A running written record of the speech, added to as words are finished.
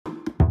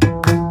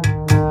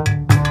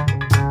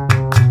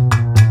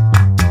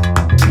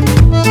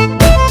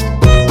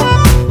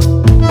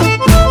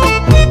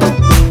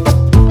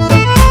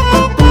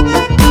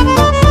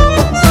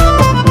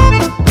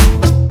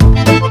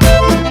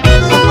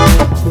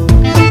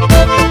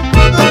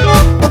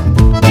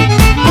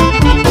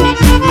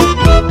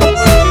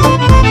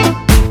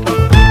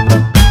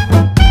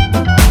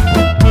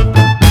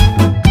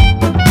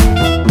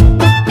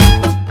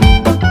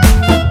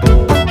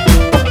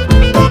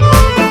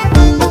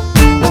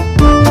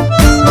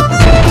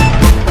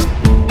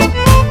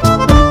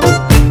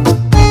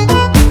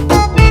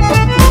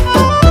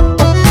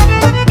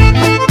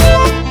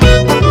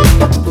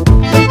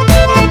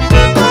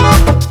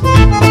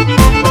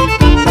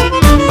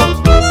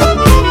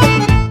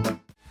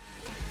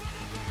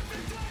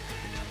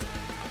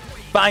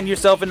Find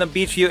yourself in the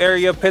Beachview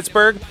area of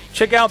Pittsburgh?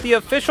 Check out the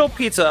official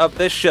pizza of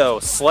this show,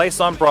 Slice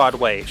on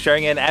Broadway,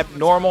 sharing an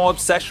abnormal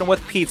obsession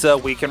with pizza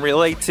we can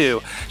relate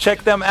to.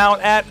 Check them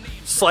out at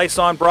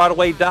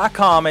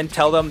sliceonbroadway.com and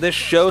tell them this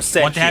show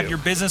sent you. Want to have your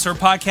business or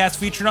podcast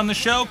featured on the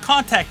show?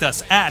 Contact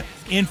us at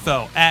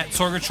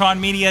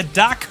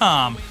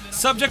info@sorgatronmedia.com.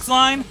 Subject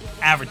line,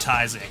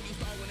 advertising.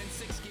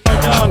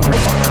 Hungry,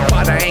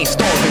 but I ain't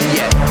starving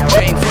yet.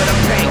 Paying for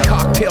the pain,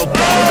 cocktail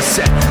bar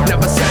set.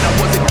 Never said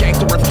I was a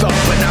gangster or thug,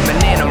 but I'm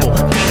an animal.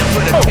 Feeding for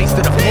the taste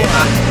of the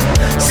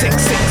fly. Sing.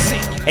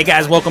 Hey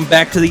guys, welcome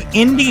back to the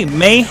Indie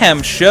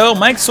Mayhem Show.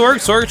 Mike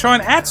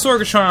Sorgatron at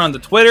Sorgatron on the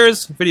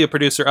Twitters. Video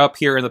producer up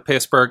here in the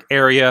Pittsburgh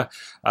area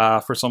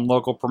for some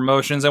local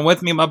promotions. And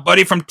with me, my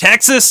buddy from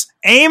Texas,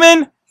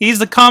 Eamon. He's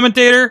the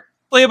commentator,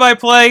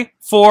 play-by-play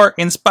for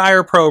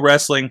Inspire Pro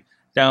Wrestling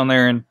down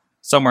there in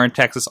somewhere in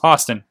Texas,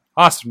 Austin,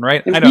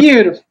 right?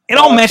 Beautiful. It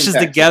all meshes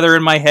together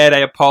in my head. I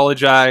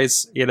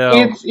apologize.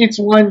 It's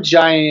one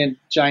giant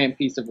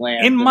piece of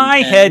land. In my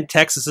head,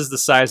 Texas is the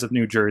size of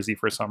New Jersey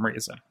for some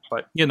reason,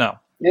 but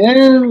not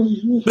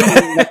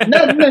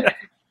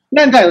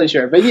entirely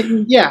sure, but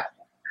yeah.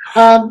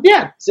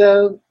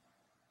 So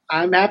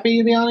I'm happy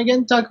to be on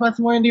again to talk about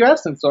some more indie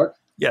wrestling, Sork.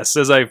 Yes,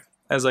 as I've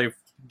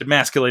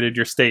demasculated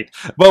your state,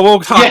 but we'll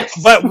talk. Yes.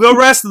 But the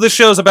rest of the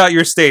show's about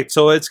your state,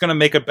 so it's going to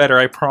make it better,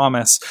 I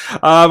promise.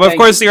 But of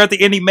course, here at the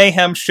Indie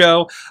Mayhem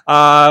Show,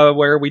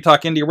 where we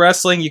talk indie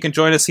wrestling, you can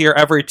join us here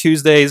every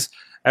Tuesday.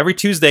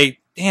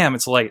 Damn,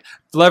 it's late.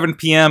 11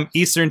 p.m.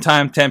 Eastern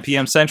Time, 10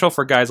 p.m. Central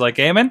for guys like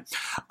Eamon.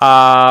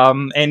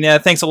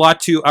 And thanks a lot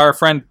to our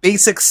friend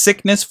Basic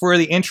Sickness for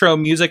the intro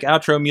music,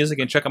 outro music,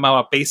 and check them out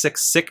at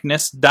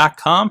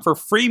basicsickness.com for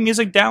free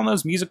music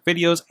downloads, music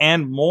videos,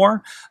 and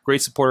more.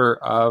 Great supporter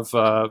of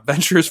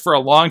ventures for a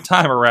long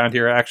time around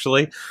here,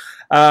 actually.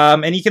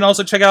 And you can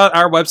also check out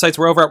our websites.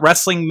 We're over at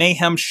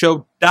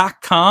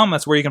WrestlingMayhemShow.com.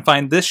 That's where you can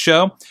find this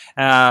show.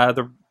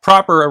 The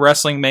proper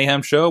Wrestling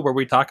Mayhem Show, where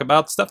we talk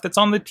about stuff that's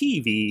on the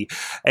TV,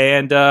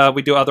 and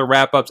we do other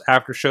wrap-ups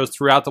after shows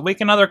throughout the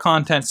week and other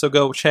content, so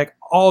go check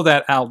all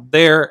that out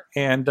there.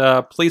 And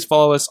please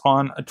follow us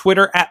on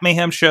Twitter at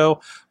Mayhem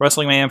Show,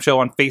 Wrestling Mayhem Show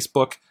on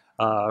Facebook,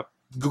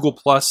 Google+,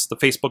 the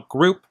Facebook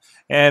group,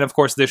 and of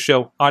course this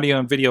show, audio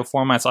and video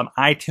formats on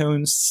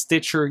iTunes,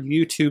 Stitcher,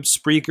 YouTube,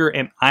 Spreaker,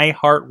 and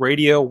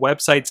iHeartRadio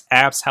websites,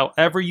 apps,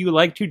 however you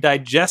like to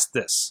digest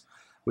this.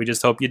 We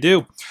just hope you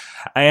do.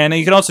 And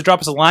you can also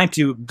drop us a line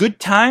to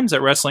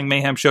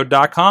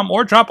goodtimes@WrestlingMayhemShow.com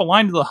or drop a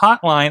line to the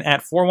hotline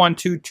at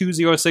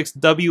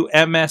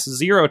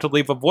 412-206-WMS0 to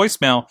leave a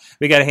voicemail.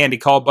 We got a handy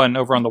call button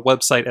over on the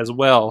website as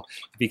well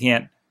if you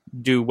can't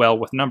do well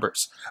with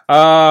numbers.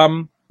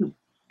 And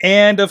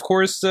of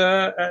course,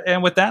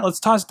 and with that, let's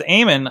toss it to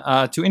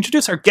Eamon to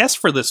introduce our guest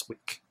for this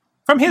week.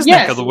 From his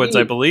neck of the woods,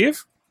 I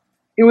believe.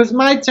 It was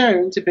my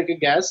turn to pick a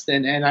guest,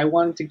 and I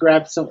wanted to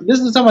grab some. This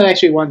is someone I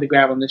actually wanted to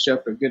grab on this show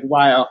for a good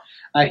while.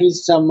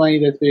 He's somebody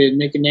that's been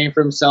making a name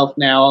for himself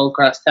now all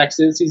across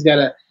Texas. He's got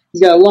a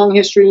long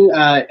history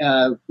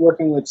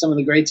working with some of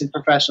the greats in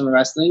professional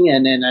wrestling,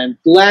 and I'm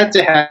glad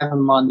to have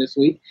him on this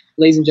week.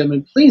 Ladies and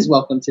gentlemen, please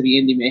welcome to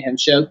the Indie Mayhem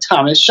Show,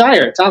 Thomas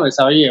Shire. Thomas,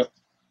 how are you?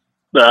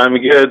 I'm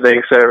good.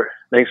 Thanks for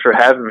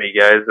having me,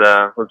 guys.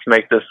 Let's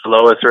make this the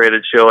lowest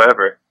rated show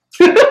ever.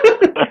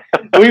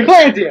 We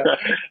plan to.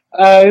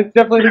 It's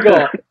definitely the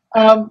goal.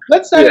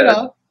 Let's start it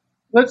off.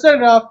 Let's start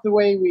it off the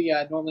way we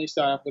normally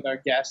start off with our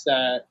guests.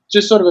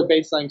 Just sort of a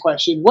baseline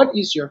question. What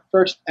is your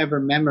first ever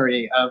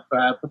memory of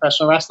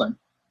professional wrestling?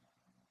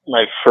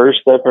 My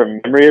first ever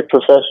memory of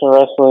professional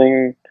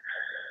wrestling?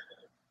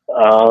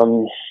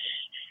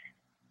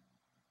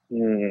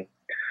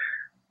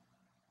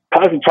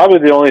 Probably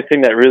the only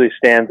thing that really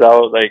stands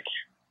out, like,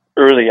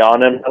 early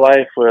on in my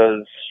life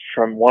was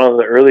from one of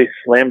the early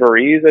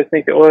Slamborees, I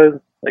think it was,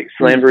 like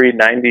Slamboree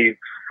 94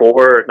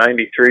 or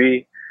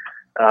 93.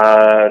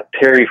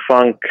 Terry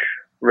Funk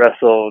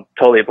wrestled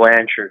Tully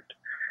Blanchard.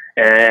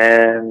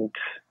 And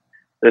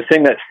the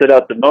thing that stood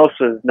out the most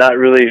was not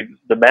really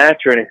the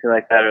match or anything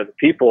like that or the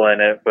people in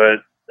it,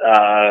 but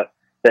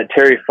that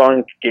Terry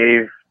Funk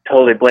gave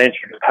Tully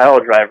Blanchard a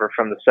pile driver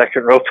from the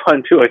second rope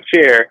onto a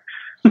chair.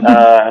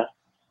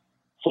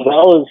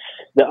 So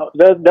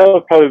that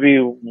would probably be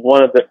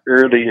one of the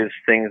earliest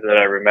things that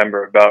I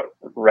remember about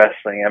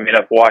wrestling. I mean,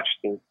 I've watched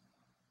it.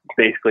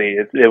 Basically,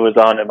 it was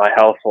on in my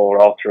household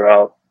all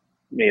throughout,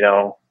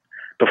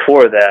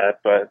 before that.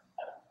 But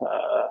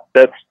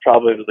that's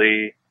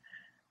probably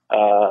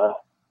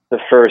the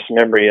first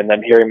memory. And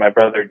then hearing my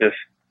brother just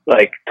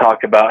like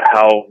talk about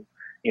how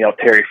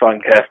Terry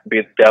Funk has to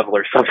be the devil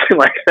or something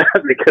like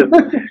that because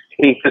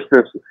he's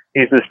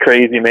this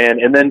crazy man.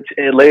 And then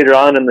later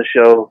on in the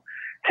show,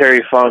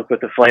 Terry Funk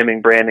with the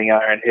flaming branding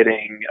iron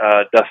hitting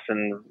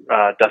Dustin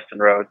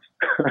Rhodes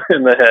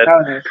in the head. Oh,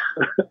 nice.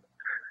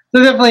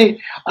 So definitely,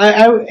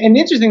 and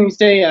interesting you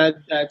say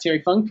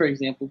Terry Funk, for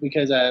example,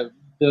 because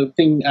the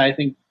thing I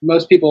think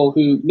most people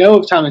who know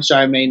of Thomas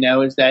Shire may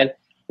know is that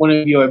one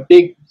of your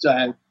big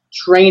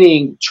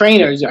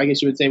trainers, I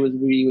guess you would say, was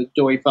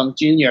Dory Funk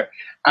Jr.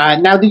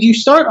 Now, did you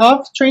start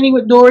off training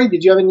with Dory?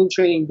 Did you have any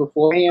training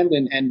beforehand?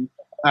 And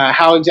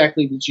how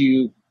exactly did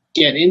you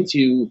get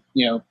into,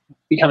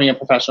 becoming a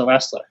professional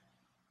wrestler?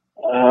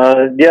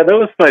 Yeah,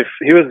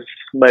 he was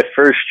my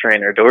first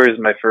trainer. Dory's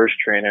my first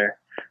trainer.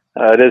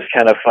 It is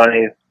kind of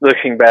funny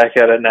looking back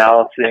at it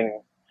now,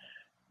 seeing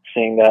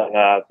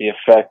that the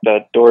effect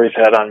that Dory's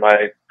had on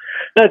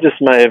not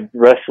just my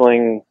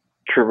wrestling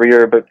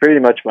career, but pretty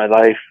much my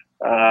life.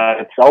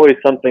 It's always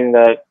something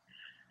that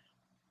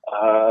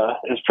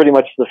is pretty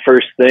much the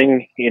first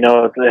thing,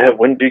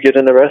 when do you get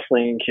into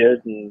wrestling,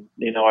 kid? And,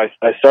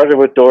 I started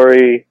with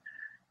Dory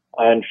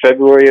in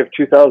February of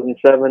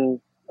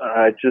 2007.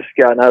 I just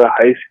gotten out of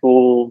high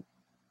school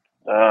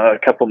a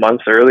couple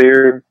months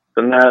earlier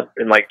than that,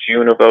 in like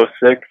June of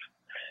 2006.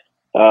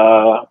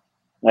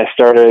 I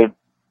started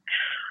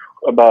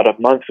about a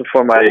month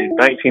before my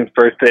 19th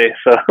birthday,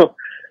 so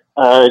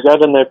I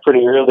got in there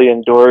pretty early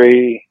in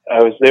Dory.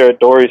 I was there at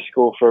Dory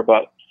school for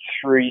about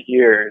 3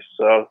 years,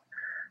 so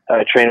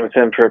I trained with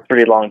him for a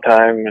pretty long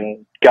time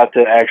and got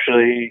to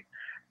actually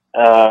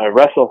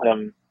wrestle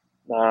him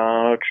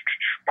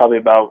probably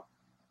about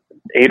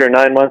 8 or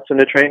 9 months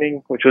into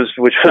training, which was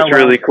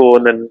really cool.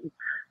 And then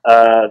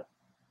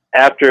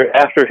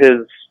after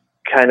his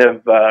kind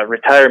of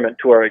retirement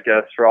tour, I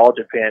guess, for All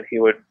Japan, he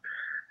would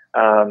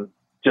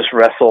just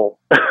wrestle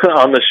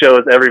on the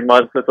shows every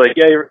month. It's like,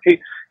 yeah,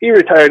 he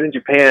retired in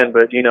Japan,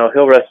 but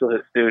he'll wrestle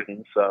his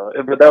students. So,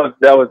 but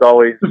that was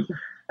always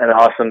an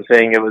awesome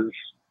thing. It was,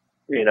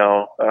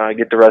 I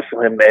get to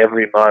wrestle him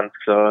every month,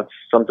 so it's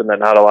something that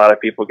not a lot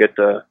of people get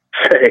to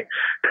say.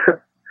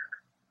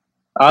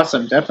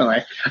 Awesome,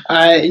 definitely.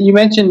 You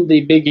mentioned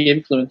the big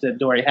influence that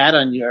Dory had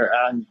on your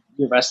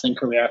wrestling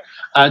career.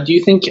 Do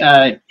you think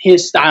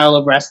his style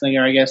of wrestling,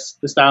 or I guess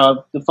the style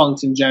of the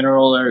Funks in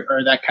general,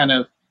 or that kind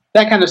of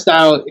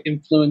style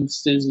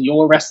influences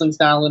your wrestling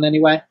style in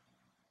any way?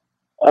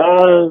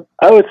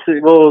 I would say,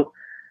 well,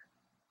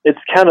 it's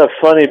kind of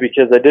funny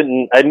because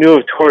I knew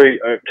of Tori.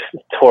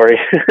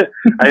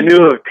 I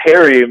knew of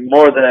Terry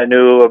more than I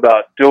knew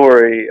about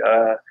Dory,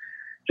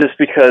 just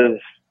because,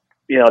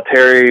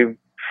 Terry,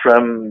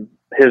 from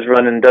his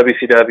run in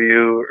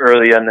WCW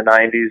early in the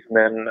 90s, and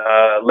then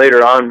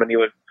later on when he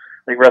would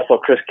wrestle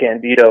Chris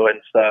Candido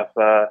and stuff,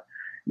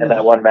 in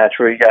that one match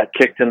where he got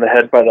kicked in the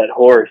head by that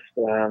horse.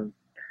 And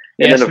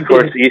then, of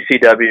course,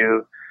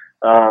 ECW,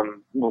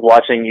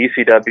 watching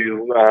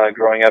ECW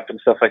growing up and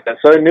stuff like that.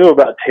 So I knew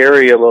about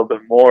Terry a little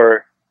bit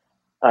more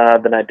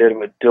than I did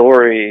with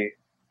Dory.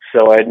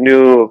 So I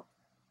knew,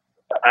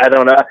 I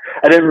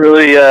didn't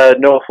really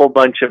know a whole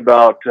bunch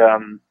about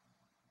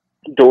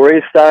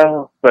Dory's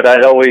style, but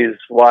I'd always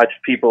watch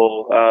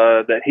people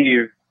that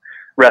he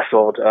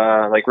wrestled,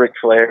 like Ric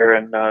Flair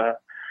and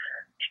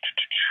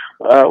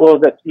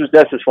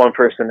that's just one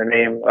person to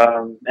name.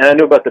 And I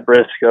knew about the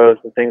Briscoes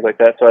and things like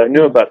that, so I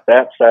knew about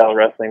that style of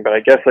wrestling, but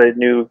I guess I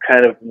knew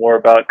kind of more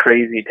about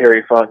crazy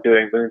Terry Funk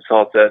doing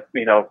moonsaults at,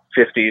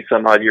 50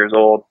 some odd years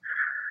old,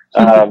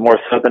 more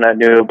so than I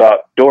knew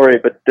about Dory.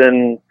 But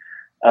then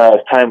as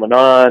time went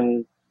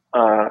on,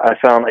 I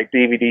found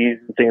DVDs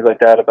and things like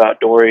that about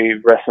Dory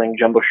wrestling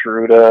Jumbo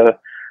Shiruda,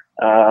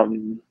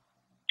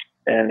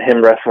 and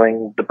him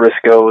wrestling the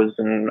Briscoes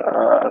and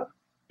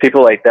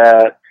people like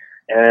that.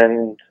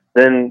 And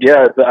then,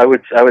 yeah, I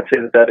would say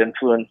that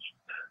influenced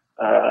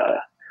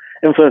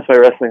my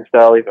wrestling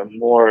style even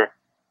more,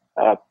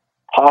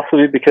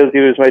 possibly because he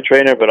was my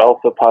trainer, but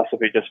also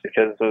possibly just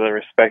because of the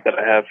respect that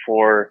I have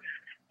for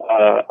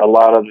a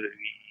lot of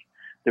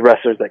the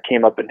wrestlers that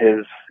came up in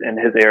his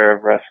era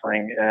of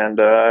wrestling, and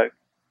the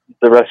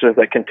wrestlers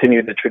that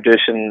continued the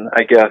tradition,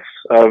 I guess,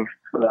 of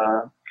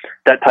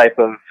that type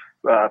of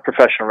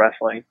professional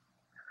wrestling.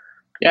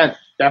 Yeah,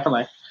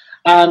 definitely.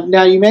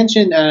 Now, you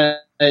mentioned,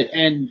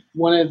 and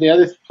one of the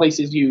other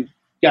places you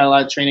got a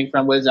lot of training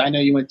from was, I know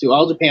you went to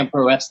All Japan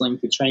Pro Wrestling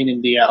to train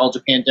in the All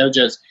Japan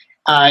dojos.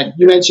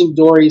 You mentioned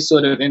Dory's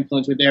sort of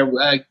influence with there.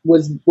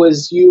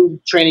 Was you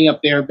training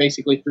up there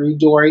basically through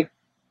Dory?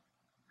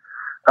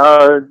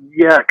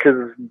 Yeah,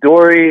 because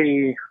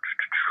Dory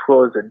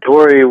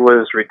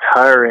was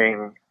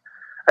retiring,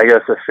 I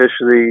guess,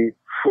 officially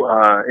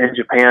in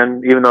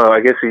Japan, even though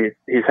I guess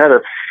he's had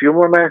a few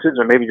more matches,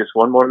 or maybe just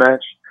one more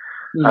match,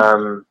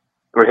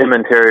 where him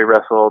and Terry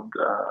wrestled,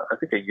 I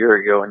think a year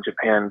ago in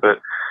Japan. But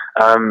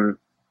in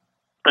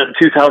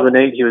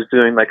 2008, he was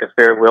doing a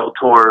farewell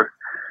tour,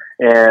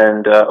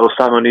 and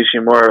Osamu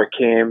Nishimura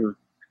came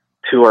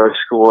to our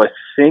school, I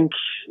think,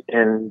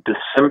 in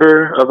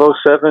December of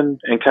 2007,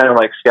 and kind of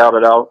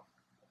scouted out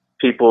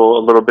people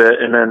a little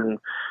bit, and then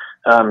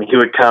he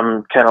would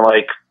come kind of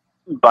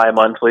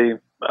bi-monthly,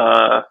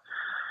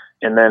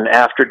 and then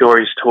after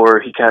Dory's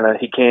tour, he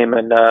came,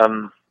 and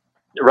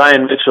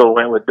Ryan Mitchell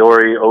went with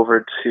Dory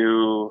over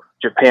to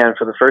Japan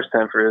for the first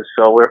time for his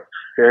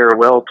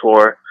farewell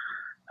tour,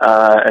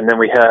 and then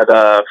we had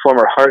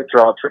former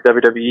heartthrob for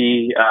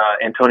WWE,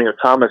 Antonio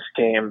Thomas,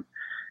 came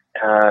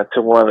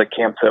to one of the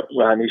camps that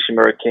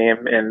Nishimura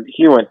came, and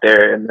he went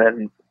there, and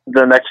then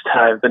the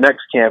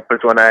next camp was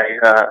when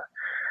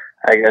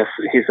I guess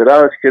he said,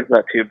 "Oh, this kid's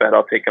not too bad.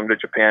 I'll take him to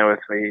Japan with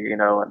me," you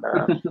know. And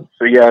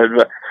so yeah,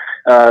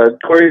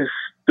 Dory's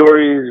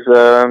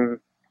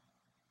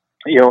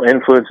you know,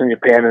 influence in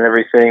Japan and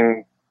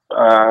everything,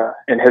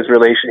 and his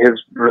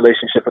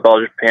relationship with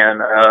All Japan,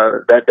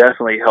 that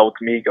definitely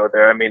helped me go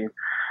there. I mean,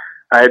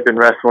 I had been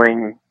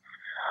wrestling.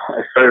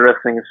 I started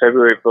wrestling in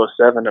February of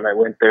 '07, and I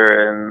went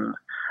there in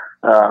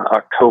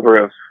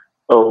October of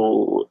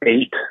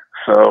 '08.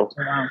 So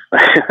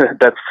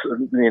that's,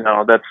 you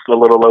know, that's a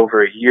little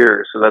over a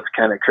year. So that's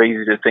kind of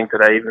crazy to think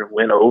that I even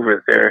went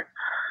over there.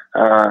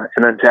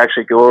 And then to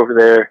actually go over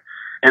there,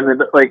 and then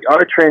like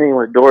our training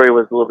with Dory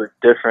was a little bit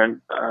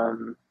different.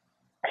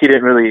 He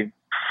didn't really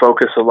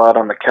focus a lot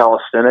on the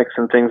calisthenics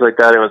and things like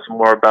that. It was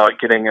more about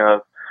getting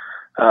a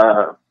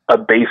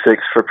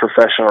basics for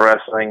professional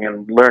wrestling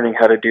and learning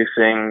how to do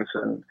things,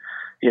 and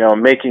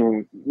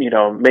making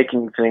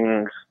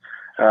things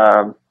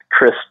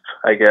crisp,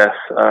 I guess,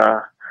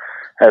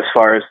 as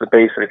far as the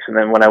basics. And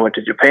then when I went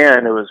to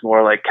Japan, it was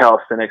more like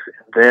calisthenics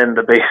and then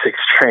the basics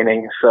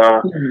training.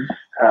 So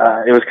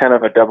it was kind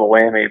of a double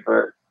whammy,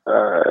 but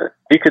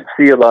you could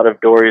see a lot of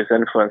Dory's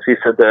influence. He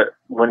said that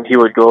when he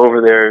would go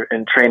over there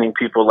and training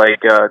people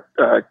like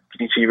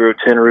Ichiro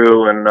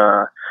Tenryu and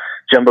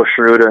Jumbo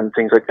Shiruda and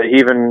things like that, he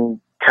even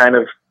kind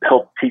of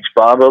helped teach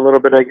Baba a little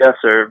bit, I guess,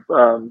 or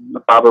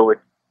Baba would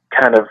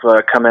kind of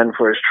come in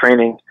for his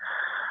training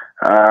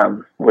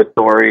with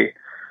Dory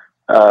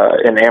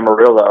in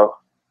Amarillo.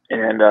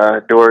 And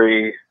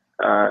Dory,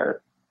 I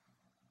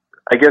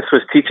guess,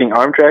 was teaching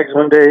arm drags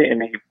one day,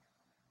 and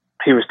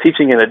he was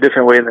teaching in a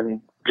different way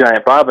than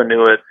Giant Baba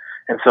knew it.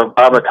 And so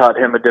Baba taught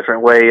him a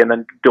different way, and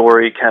then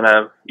Dory kind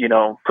of,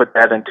 put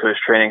that into his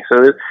training.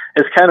 So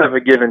it's kind of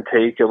a give and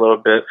take a little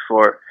bit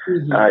for,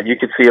 you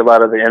could see a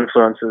lot of the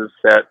influences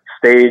that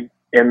stayed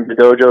in the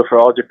dojo for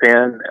All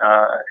Japan,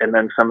 and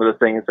then some of the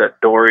things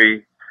that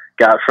Dory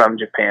got from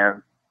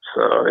Japan.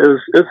 So it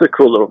was a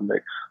cool little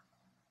mix.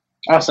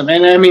 Awesome.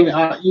 And I mean,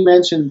 you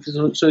mentioned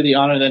sort of the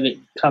honor that it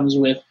comes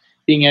with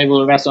being able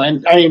to wrestle,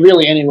 and I mean,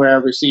 really anywhere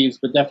overseas,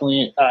 but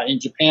definitely in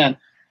Japan.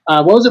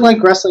 What was it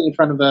like wrestling in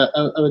front of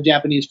a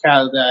Japanese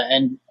crowd,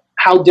 and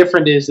how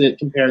different is it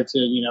compared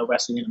to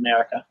wrestling in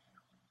America?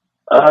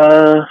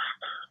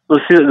 Well,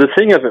 see, the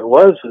thing of it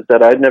was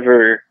that I'd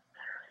never,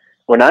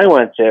 when I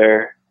went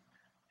there,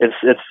 it's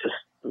just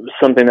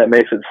something that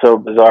makes it so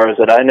bizarre is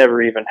that I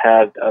never even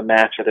had a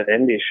match at an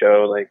indie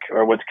show,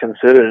 or what's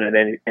considered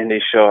an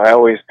indie show. I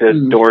always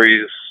did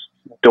Dory's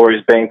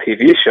Bang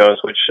TV shows,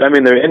 which, I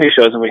mean, they're indie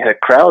shows and we had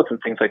crowds and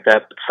things like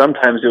that, but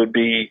sometimes it would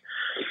be,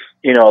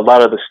 a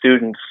lot of the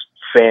students'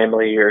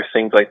 family or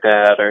things like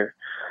that, or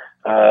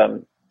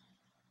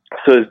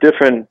so it's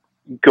different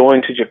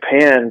going to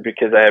Japan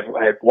because I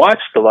had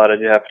watched a lot of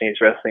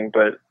Japanese wrestling,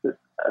 but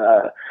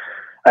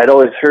I'd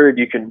always heard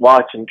you can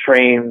watch and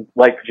train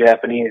like the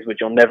Japanese, but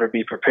you'll never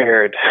be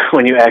prepared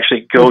when you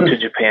actually go to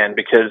Japan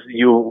because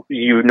you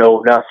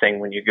know nothing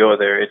when you go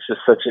there. It's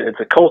just it's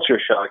a culture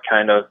shock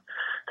kind of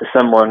to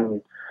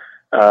someone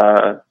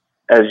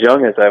as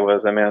young as I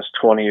was. I mean, I was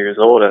 20 years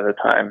old at the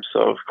time,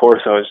 so of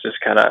course I was just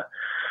kind of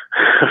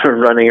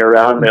running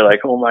around there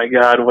like, oh my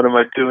God, what am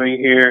I doing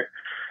here?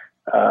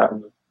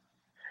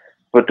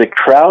 But the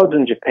crowds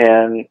in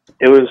Japan,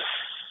 they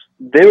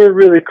were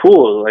really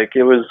cool. Like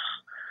it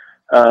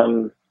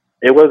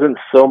wasn't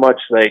so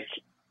much like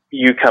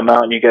you come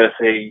out and you got to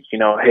say,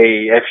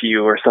 hey, F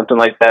you or something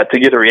like that to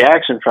get a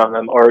reaction from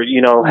them, or,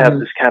 have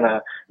this kind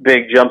of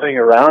big jumping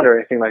around or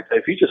anything like that.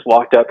 If you just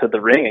walked out to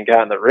the ring and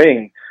got in the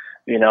ring,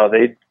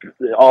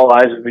 all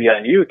eyes would be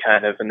on you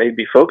kind of, and they'd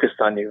be focused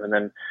on you. And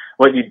then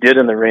what you did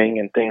in the ring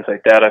and things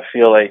like that, I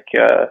feel like,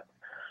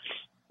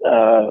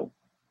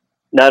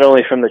 not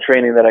only from the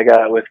training that I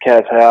got with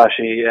Kaz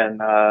Hayashi and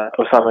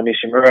Osamu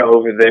Nishimura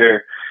over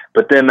there,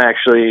 but them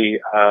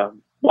actually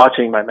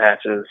watching my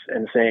matches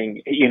and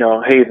saying,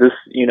 hey, this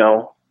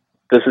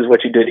is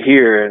what you did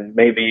here, and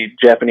maybe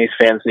Japanese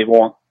fans, they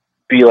won't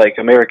be like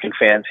American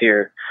fans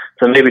here,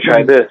 so maybe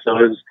try this. So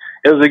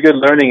it was a good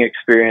learning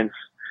experience.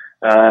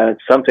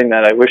 It's something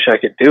that I wish I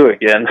could do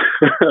again.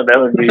 that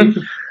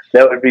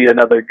would be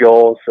another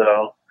goal.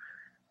 So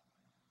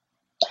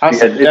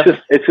awesome. Yeah,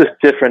 it's just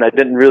different. I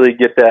didn't really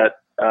get that.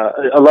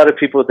 A lot of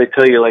people, they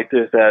tell you like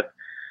there's that,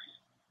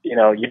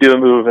 you do a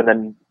move and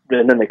then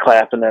they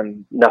clap and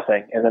then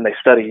nothing, and then they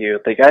study you.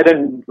 Like I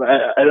don't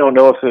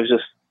know if it was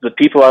just the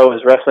people I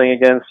was wrestling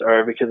against,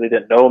 or because they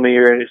didn't know me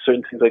or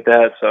certain things like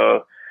that.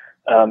 So,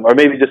 or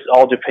maybe just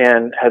All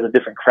Japan has a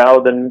different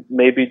crowd than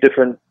maybe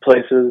different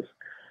places.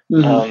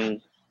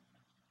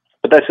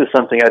 But that's just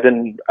something I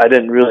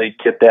didn't really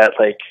get that,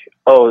 like,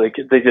 oh,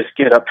 they just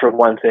get up for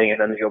one thing and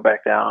then they go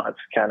back down. It's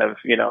kind of,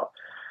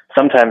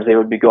 sometimes they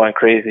would be going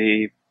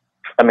crazy.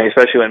 I mean,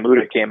 especially when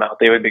Muda came out,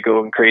 they would be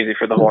going crazy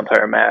for the whole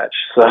entire match.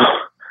 So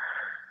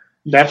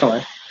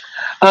definitely.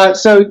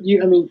 So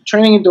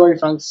training in Dory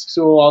Funk's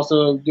school,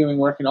 also doing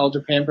work in All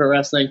Japan Pro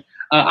Wrestling.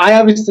 I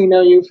obviously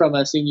know you from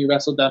seeing you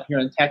wrestle down here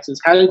in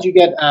Texas. How did you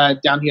get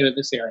down here to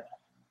this area?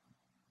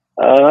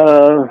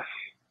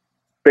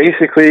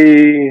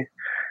 basically,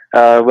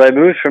 when I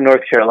moved from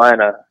North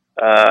Carolina,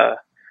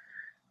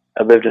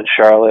 I lived in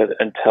Charlotte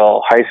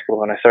until high school.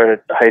 When I started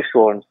high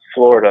school in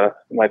Florida,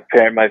 my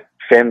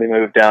family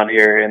moved down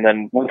here, and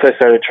then once I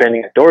started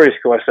training at Dory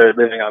School, I started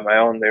living on my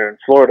own there in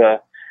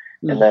Florida.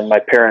 And then my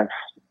parents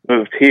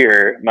moved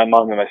here. My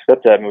mom and my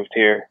stepdad moved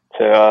here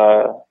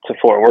to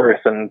Fort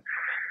Worth, and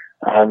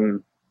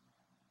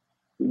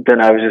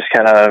then I was just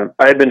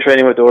I had been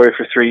training with Dory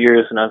for 3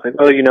 years, and I was like,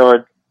 oh,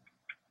 I'd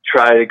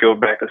try to go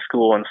back to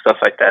school and stuff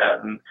like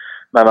that. And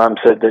my mom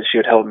said that she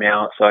would help me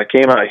out, so I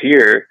came out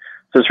here.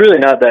 So it's really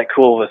not that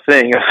cool of a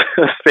thing.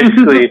 It's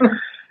basically,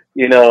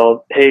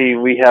 hey,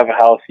 we have a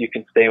house, you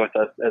can stay with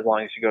us as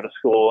long as you go to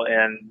school,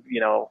 and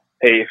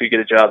hey, if you get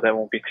a job, that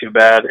won't be too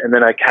bad. And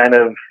then I kind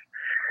of,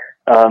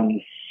 I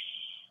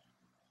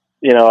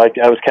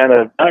was kind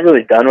of not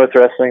really done with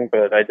wrestling,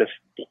 but I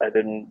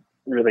didn't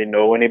really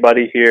know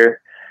anybody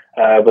here.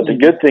 But the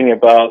good thing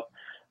about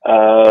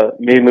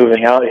me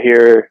moving out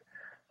here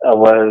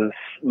was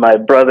my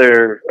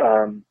brother,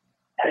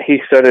 he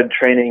started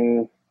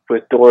training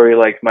with Dory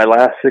like my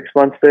last 6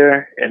 months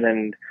there, and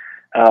then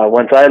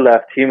once I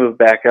left, he moved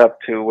back up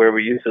to where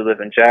we used to live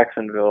in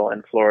Jacksonville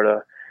in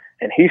Florida,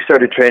 and he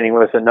started training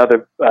with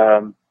another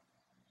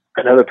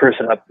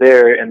person up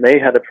there, and they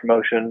had a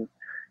promotion,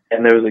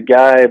 and there was a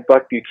guy,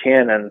 Buck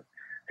Buchanan,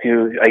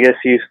 who I guess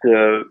he used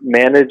to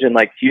manage in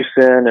like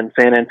Houston and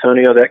San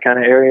Antonio, that kind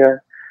of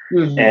area.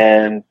 Mm-hmm.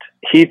 And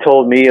he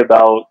told me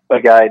about a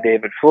guy,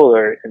 David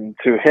Fuller, and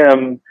through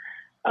him,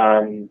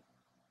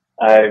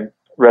 I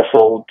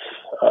wrestled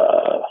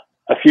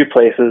a few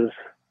places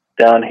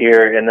down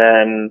here, and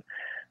then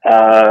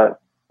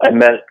I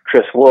met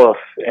Chris Wolf,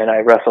 and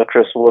I wrestled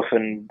Chris Wolf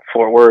in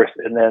Fort Worth,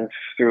 and then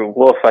through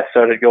Wolf I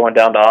started going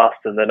down to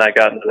Austin. Then I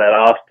got into that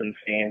Austin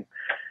scene.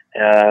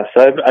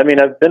 So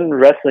I've been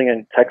wrestling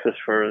in Texas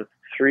for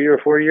 3 or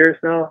 4 years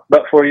now,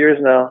 about 4 years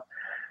now.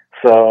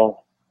 So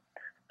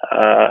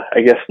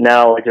I guess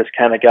now I just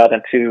kind of got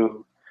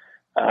into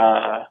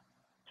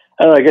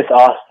I don't know, I guess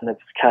Austin,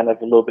 it's kind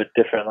of a little bit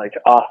different. Like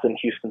Austin,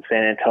 Houston,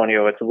 San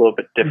Antonio, it's a little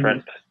bit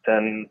different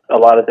than a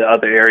lot of the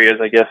other areas.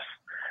 I guess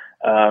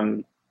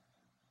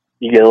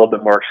you get a little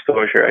bit more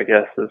exposure, I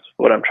guess, is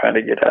what I'm trying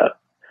to get at.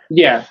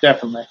 Yeah,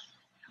 definitely.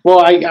 Well,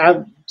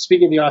 I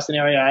speaking of the Austin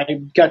area, I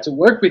got to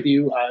work with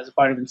you as a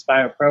part of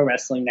Inspire Pro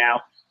Wrestling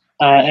now,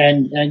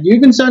 and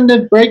you've been starting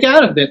to break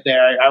out a bit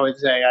there. I would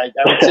say. I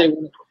would say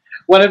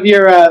one of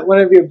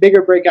your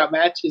bigger breakout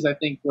matches, I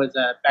think, was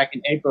back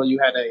in April. You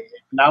had a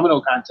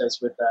phenomenal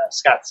contest with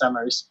Scott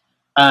Summers.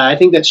 I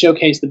think that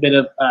showcased a bit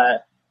of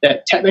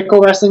that technical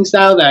wrestling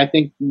style that I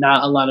think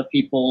not a lot of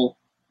people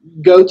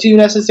go to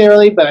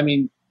necessarily, but I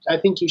mean, I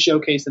think you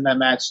showcased in that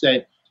match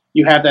that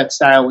you have that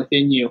style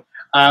within you.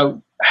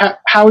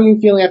 How are you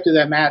feeling after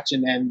that match,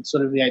 and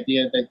sort of the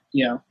idea that,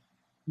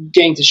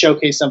 getting to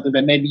showcase something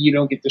that maybe you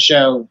don't get to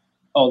show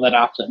all that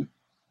often?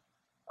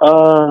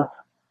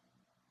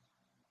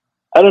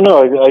 I don't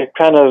know. I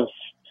kind of,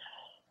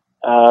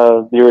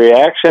 the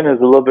reaction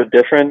is a little bit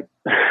different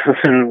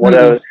than what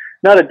I was,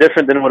 not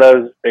different than what I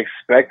was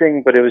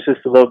expecting, but it was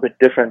just a little bit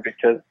different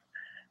because,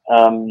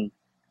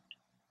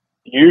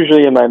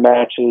 usually in my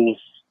matches,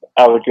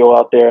 I would go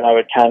out there and I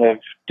would kind of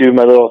do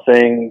my little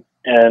thing,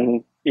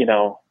 and,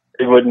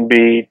 it wouldn't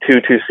be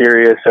too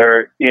serious,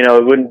 or,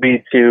 it wouldn't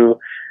be to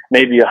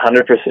maybe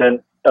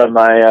 100% of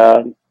my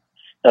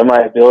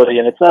ability.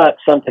 And it's not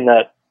something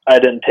that I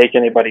didn't take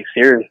anybody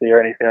seriously or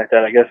anything like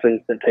that. I guess I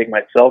just didn't take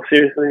myself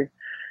seriously.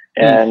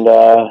 And,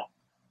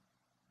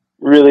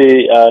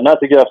 really, not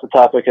to get off the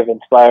topic of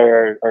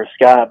Inspire or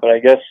Scott, but I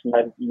guess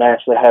my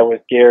match that I had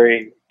with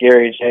Gary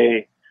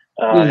J,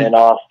 in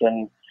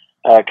Austin,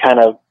 kind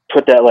of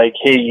put that like,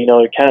 hey,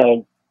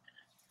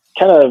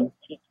 kind of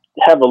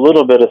have a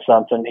little bit of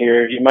something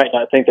here. You might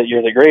not think that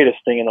you're the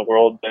greatest thing in the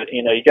world, but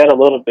you got a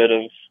little bit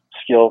of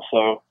skill.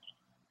 So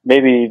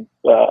maybe,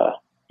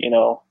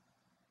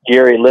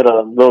 Gary lit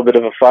a little bit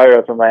of a fire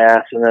up in my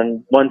ass. And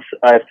then once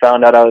I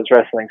found out I was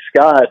wrestling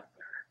Scott,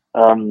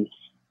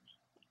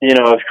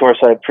 of course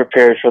I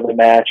prepared for the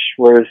match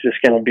where it's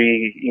just going to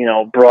be,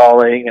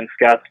 brawling, and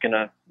Scott's going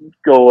to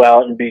go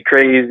out and be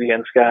crazy,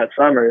 and Scott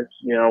Summers,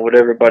 what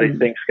everybody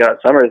thinks Scott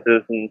Summers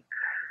is.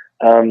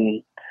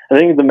 And, I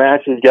think the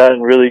match has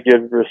gotten really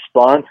good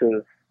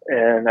responses,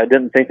 and I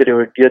didn't think that it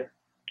would get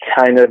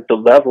kind of the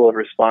level of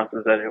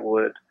responses that it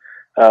would.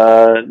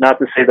 Not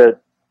to say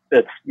that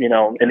it's,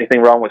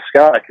 anything wrong with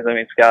Scott, because I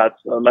mean,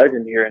 Scott's a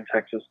legend here in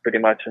Texas pretty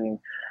much, and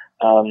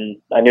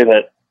I knew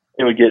that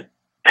it would get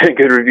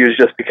good reviews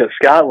just because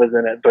Scott was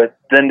in it, but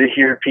then to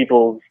hear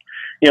people's,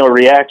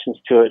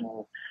 reactions to it,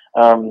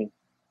 and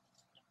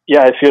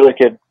I feel like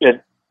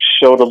it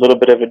showed a little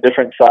bit of a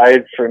different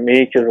side for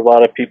me, because a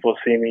lot of people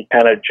see me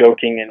kind of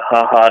joking and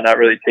haha, not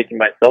really taking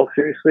myself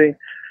seriously.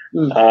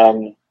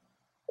 And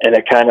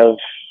it kind of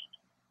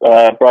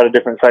brought a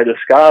different side to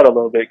Scott a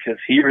little bit, because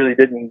he really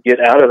didn't get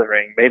out of the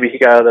ring. Maybe he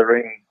got out of the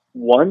ring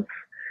once,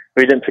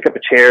 but he didn't pick up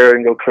a chair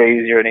and go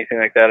crazy or anything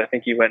like that. I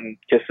think he went and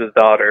kissed his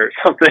daughter or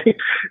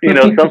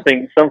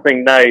something,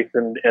 something nice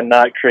and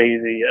not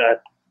crazy.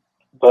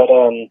 But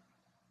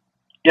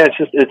yeah,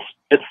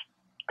 it's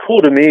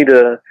cool to me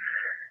to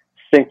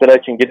think that I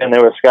can get in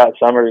there with Scott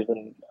Summers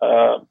and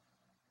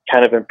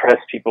kind of impress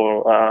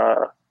people,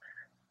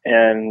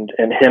 and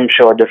him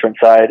show a different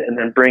side, and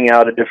then bring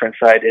out a different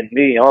side in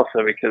me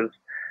also, because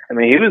I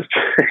mean he was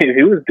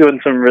he was doing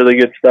some really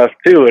good stuff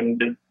too,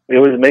 and it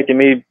was making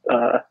me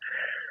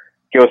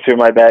go through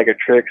my bag of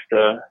tricks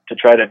to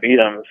try to beat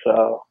him.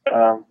 So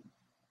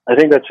I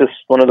think that's just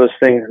one of those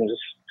things.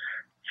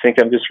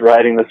 I'm just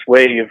riding this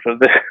wave of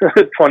the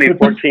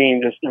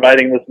 2014, just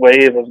riding this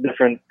wave of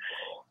different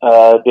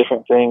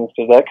things.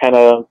 So that kind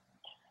of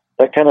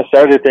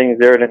started things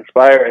there at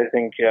Inspire. I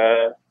think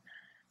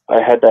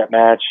I had that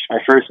match. My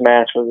first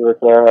match was with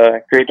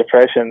Great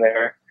Depression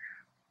there,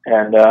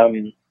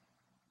 and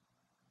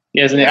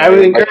yes, and I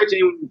would encourage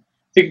you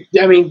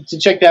to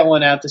check that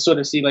one out to sort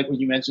of see, like what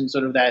you mentioned,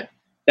 sort of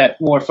that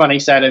more funny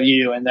side of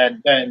you, and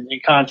then in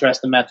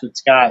contrast the match with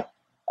Scott.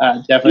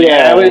 Definitely,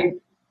 yeah.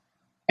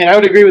 I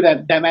would agree with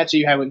that match that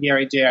you had with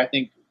Gary J. I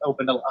think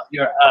opened a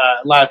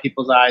lot of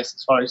people's eyes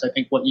as far as I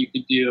think what you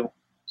could do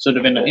sort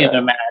of in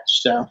a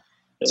match. So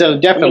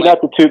definitely.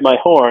 Not to toot my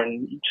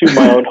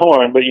own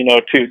horn, but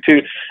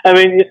toot. I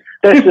mean,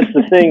 that's just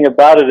the thing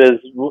about it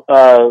is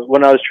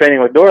when I was training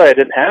with Dory, I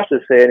didn't have to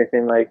say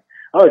anything like,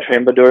 "Oh, I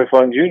trained by Dory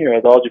Fong Jr.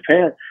 at All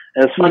Japan."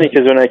 And it's funny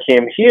because when I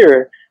came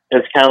here,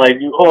 it's kind of like,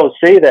 "Oh,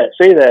 say that,"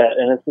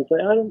 and it's just like,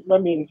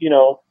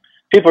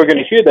 people are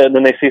going to hear that, and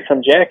then they see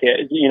some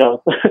jacket.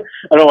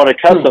 I don't want to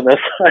cuss on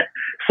this.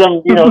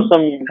 some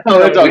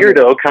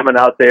weirdo coming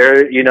out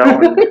there,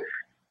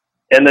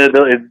 and is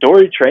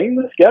Dory trained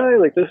this guy?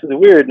 Like, this is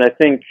weird. And I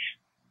think,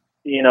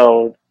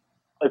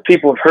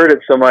 people have heard it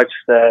so much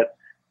that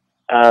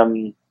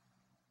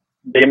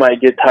they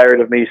might get tired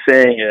of me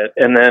saying it.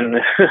 And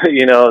then,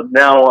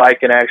 now I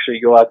can actually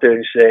go out there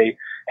and say,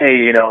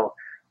 hey,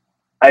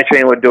 I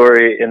train with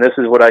Dory, and this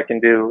is what I can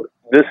do.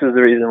 This is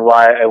the reason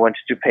why I went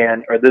to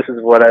Japan, or this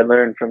is what I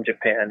learned from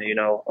Japan,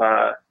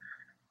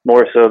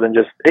 more so than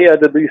just, hey, I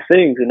did these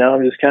things, and now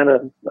I'm just going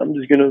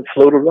to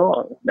float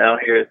along. Now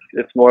here,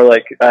 it's more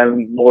like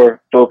I'm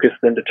more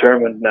focused and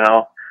determined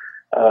now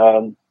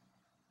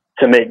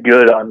to make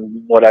good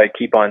on what I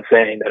keep on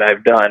saying that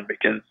I've done,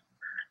 because,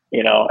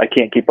 I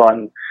can't keep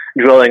on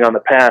dwelling on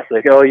the past,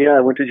 like, oh yeah,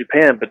 I went to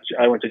Japan, but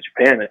I went to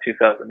Japan in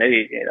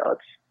 2008,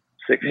 it's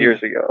 6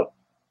 years ago.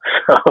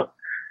 So.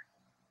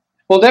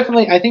 Well,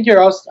 definitely, I think you're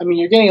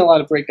getting a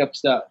lot of breakout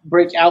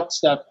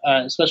stuff,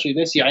 especially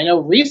this year. I know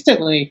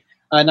recently,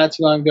 not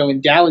too long ago in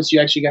Dallas, you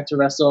actually got to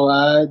wrestle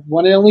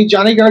one and only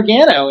Johnny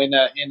Gargano in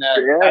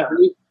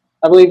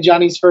I believe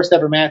Johnny's first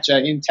ever match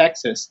in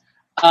Texas.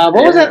 What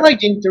was that like,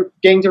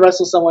 getting to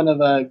wrestle someone of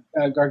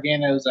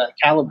Gargano's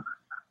caliber?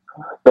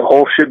 The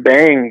whole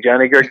shebang,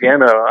 Johnny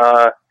Gargano.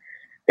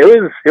 It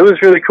was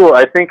really cool.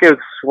 I think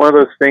it's one of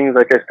those things,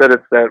 like I said,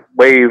 it's that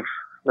wave,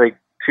 like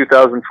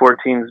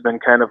 2014 has been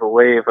kind of a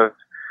wave. I've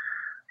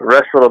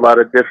wrestled a lot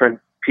of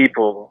different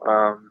people,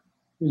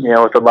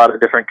 with a lot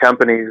of different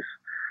companies,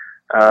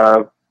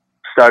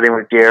 starting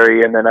with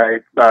Gary, and then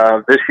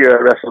this year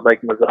I wrestled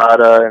like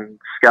Mazada and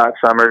Scott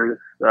Summers,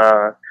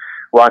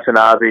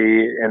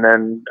 Watanabe, and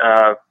then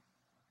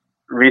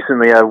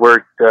recently I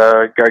worked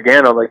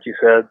Gargano, like you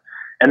said,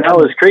 and that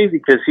was crazy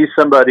because he's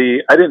somebody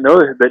I didn't know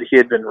that he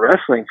had been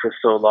wrestling for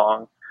so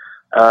long,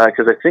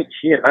 because I think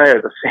he and I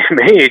are the same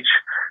age.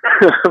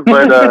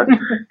 But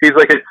he's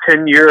like a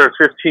 10-year or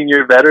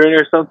 15-year veteran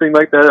or something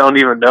like that. I don't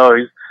even know.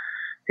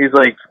 He's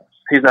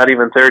not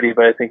even 30,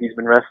 but I think he's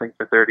been wrestling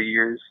for 30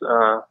 years.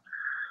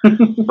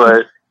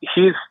 But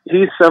he's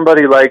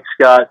somebody like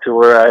Scott to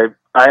where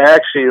I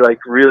actually like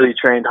really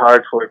trained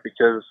hard for it,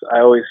 because I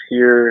always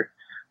hear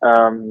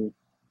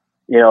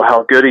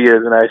how good he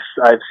is, and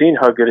I've seen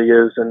how good he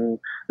is and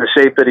the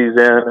shape that he's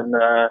in, and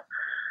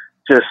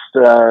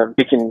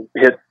he can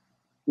hit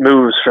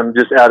moves from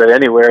just out of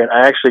anywhere. And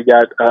I actually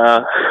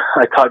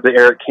I talked to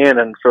Eric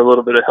Cannon for a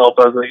little bit of help.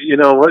 I was like,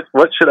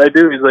 what should I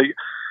do? He's like,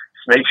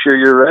 just make sure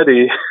you're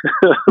ready.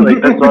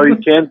 Like, that's all you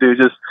can do.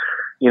 Just,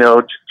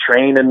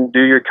 train and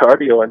do your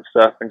cardio and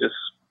stuff, and just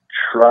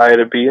try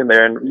to be in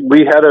there. And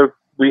we had a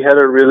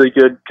really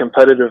good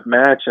competitive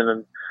match,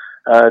 and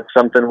it's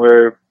something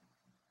where,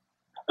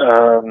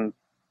 I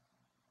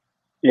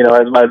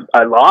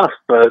lost,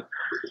 but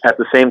at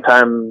the same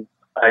time,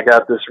 I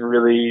got this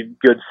really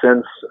good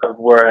sense of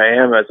where I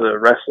am as a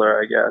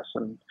wrestler, I guess,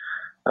 and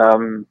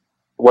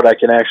what I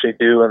can actually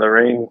do in the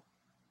ring.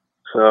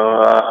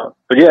 So,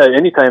 but yeah,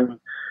 anytime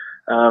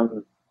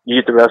you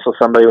get to wrestle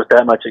somebody with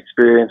that much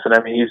experience, and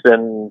I mean, he's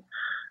been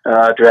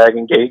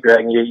Dragon Gate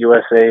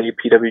USA,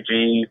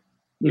 PWG,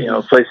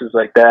 places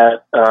like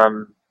that.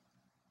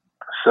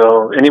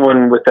 So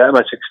anyone with that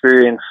much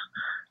experience,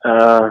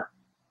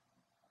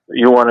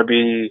 you want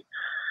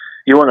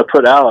to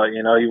put out,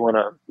 you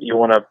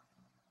want to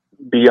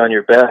be on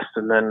your best,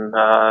 and then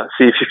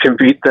see if you can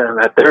beat them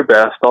at their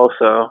best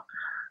also.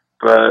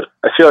 But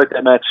I feel like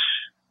that match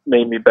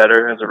made me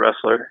better as a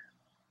wrestler.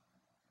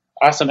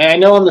 Awesome. And I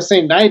know on the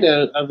same night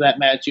of that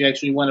match, you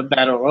actually won a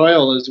battle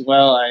royal as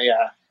well.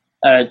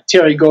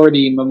 Terry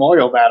Gordy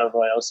Memorial Battle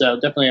Royal. So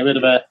definitely a bit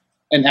of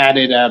an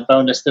added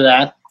bonus to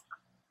that.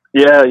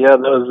 Yeah,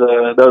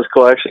 that was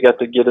cool. I actually got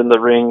to get in the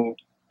ring,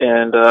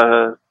 and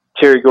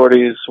Terry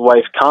Gordy's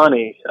wife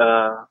Connie,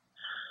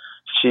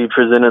 she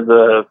presented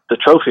the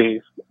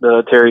trophy,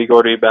 the Terry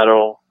Gordy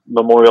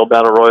Memorial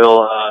Battle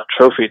Royal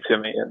trophy to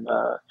me, and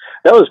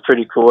that was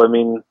pretty cool. I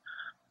mean,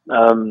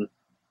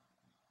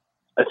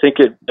 I think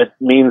it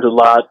means a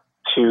lot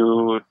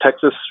to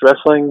Texas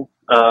wrestling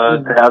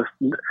to have,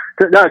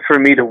 not for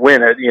me to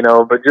win it,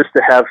 but just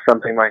to have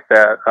something like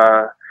that.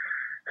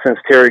 Since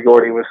Terry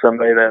Gordy was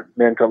somebody that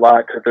meant a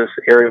lot to this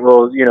area,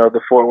 well,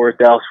 the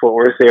Dallas-Fort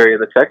Worth area,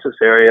 the Texas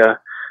area,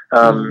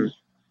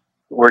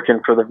 working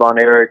for the Von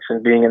Erichs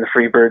and being in the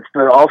Freebirds,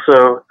 but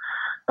also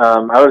I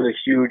was a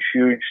huge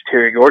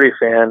Terry Gordy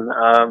fan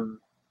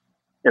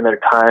in their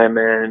time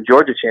in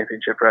Georgia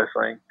Championship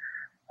Wrestling,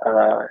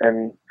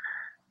 and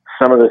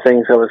some of the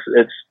things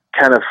it's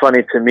kind of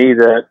funny to me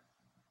that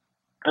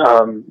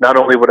not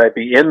only would I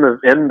be in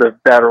the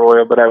Battle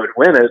Royal, but I would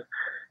win it.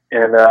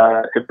 And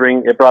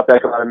it brought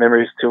back a lot of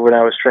memories to when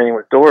I was training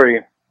with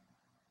Dory,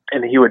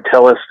 and he would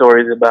tell us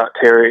stories about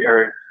Terry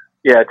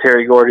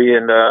Gordy,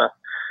 and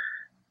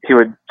he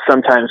would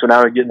sometimes, when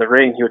I would get in the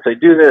ring, he would say,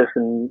 "Do this,"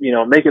 and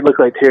make it look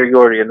like Terry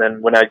Gordy. And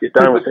then when I get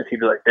done with it,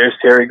 he'd be like, "There's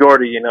Terry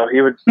Gordy."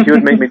 He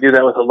would make me do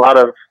that with a lot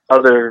of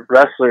other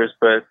wrestlers,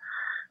 but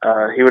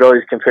he would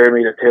always compare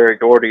me to Terry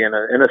Gordy in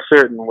a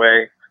certain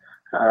way.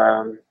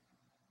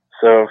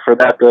 So for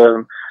that,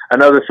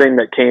 another thing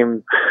that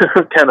came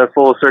kind of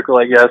full circle,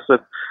 I guess,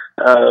 with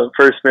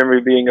first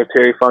memory being of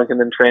Terry Funk, and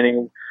then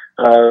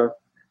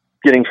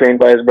getting trained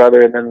by his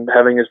brother, and then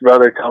having his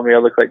brother tell me I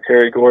look like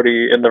Terry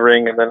Gordy in the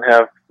ring, and then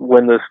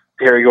win this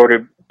Terry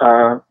Gordy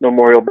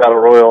Memorial Battle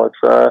Royal. It's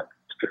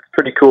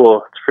pretty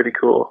cool. It's pretty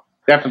cool.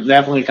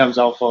 Definitely comes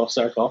all full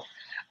circle.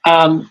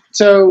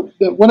 So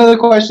one of the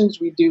questions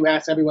we do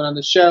ask everyone on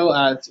the show,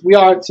 we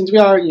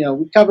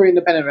cover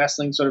independent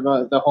wrestling, sort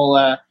of the whole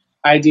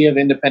idea of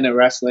independent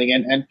wrestling,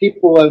 and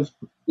people have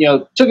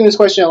taken this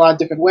question a lot of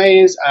different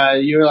ways.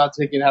 You're allowed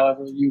to take it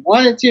however you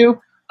want it to,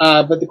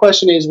 but the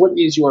question is, what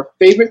is your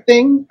favorite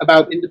thing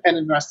about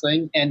independent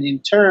wrestling, and in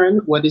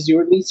turn, what is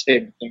your least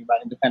favorite thing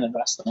about independent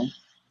wrestling?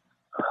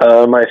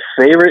 My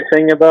favorite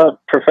thing about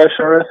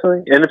professional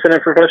wrestling,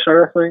 independent professional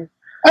wrestling,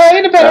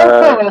 independent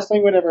pro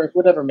wrestling,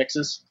 whatever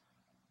mixes.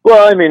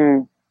 Well, I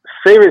mean,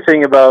 favorite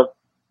thing about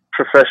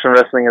professional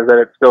wrestling is that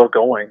it's still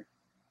going.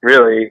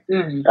 Really,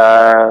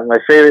 my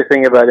favorite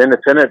thing about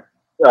independent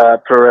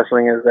pro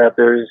wrestling is that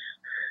there's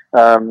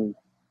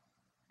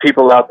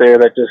people out there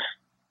that just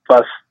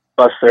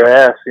bust their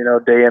ass,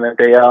 day in and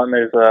day out, and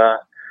there's a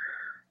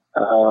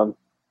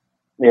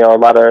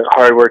lot of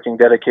hardworking,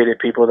 dedicated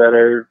people that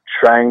are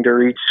trying to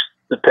reach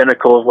the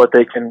pinnacle of what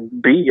they can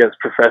be as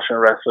professional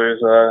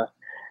wrestlers.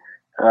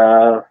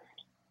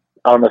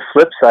 On the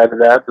flip side of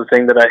that, the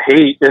thing that I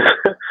hate is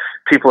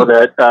people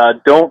that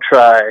don't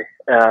try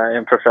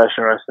in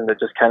professional wrestling, that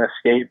just kind of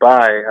skate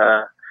by.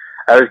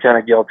 I was kind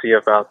of guilty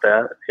about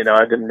that.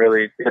 I didn't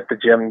really hit the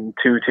gym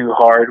too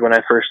hard when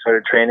I first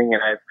started training,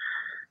 and I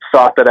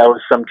thought that I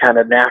was some kind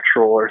of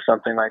natural or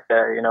something like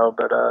that.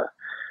 But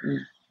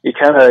you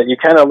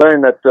kind of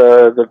learn that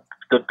the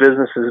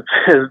business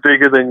is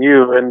bigger than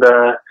you, and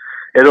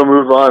it'll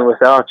move on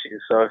without you.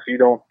 So if you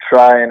don't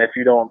try, and if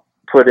you don't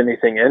put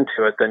anything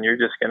into it, then you're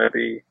just going to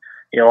be,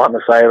 on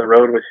the side of the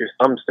road with your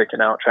thumb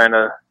sticking out, trying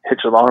to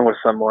hitch along with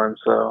someone.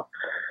 So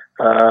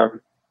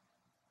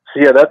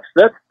yeah,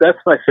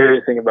 that's my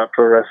favorite thing about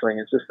pro wrestling.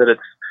 It's just that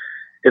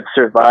it's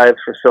survived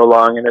for so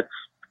long, and it's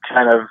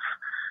kind of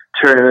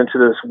turned into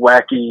this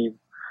wacky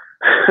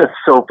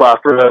soap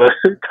opera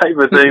type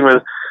of thing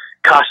with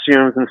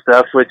costumes and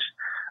stuff, which,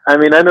 I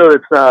mean, I know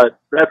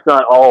that's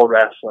not all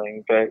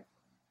wrestling, but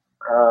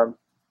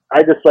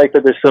I just like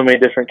that there's so many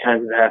different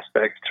kinds of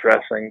aspects to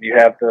wrestling. You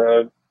have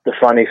the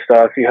funny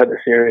stuff, you have the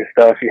serious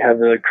stuff, you have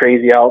the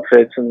crazy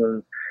outfits,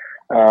 and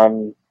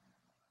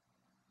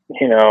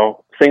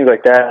things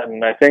like that.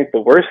 And I think the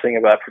worst thing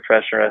about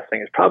professional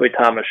wrestling is probably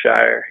Thomas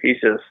Shire.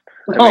 He's just,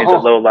 he's a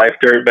low-life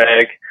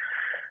dirtbag.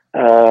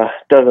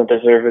 Doesn't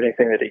deserve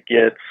anything that he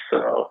gets.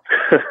 So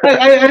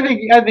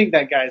I think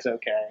that guy's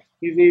okay.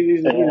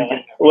 He's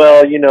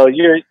well, you're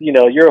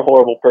a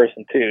horrible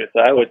person too, so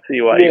I would see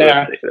why you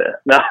would say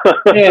that. No.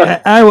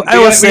 Yeah. I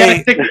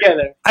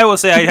will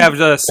say I have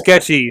a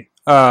sketchy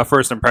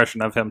first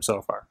impression of him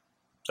so far.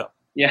 So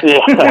yeah.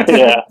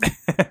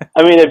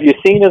 I mean, have you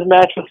seen his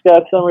match with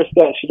Scott Summers?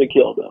 Scott should have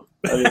killed him.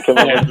 I mean, come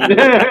on.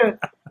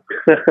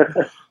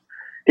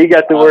 He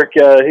got to work.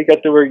 He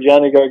got to work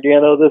Johnny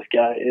Gargano. This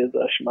guy is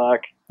a schmuck.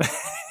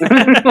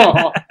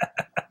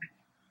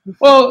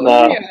 Well,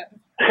 no. Yeah.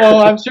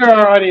 Well, I'm sure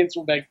our audience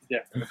will beg to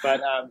differ.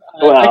 But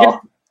I guess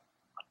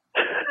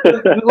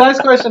the last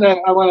question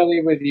I want to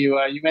leave with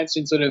you. You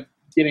mentioned sort of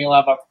getting a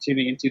lot of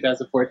opportunity in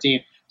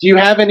 2014. Do you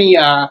have any,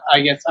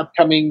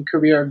 upcoming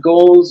career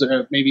goals,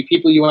 or maybe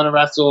people you want to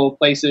wrestle,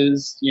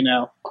 places?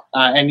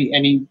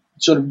 Any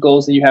sort of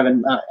goals that you have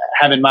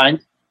in mind?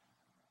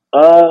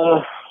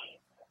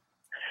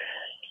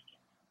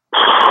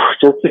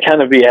 just to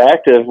kind of be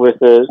active with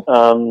it.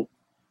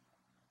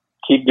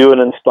 Keep doing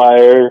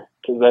Inspire,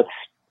 because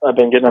I've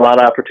been getting a lot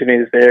of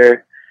opportunities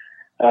there.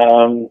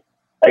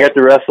 I got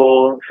to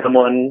wrestle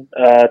someone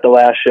at the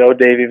last show,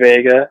 Davey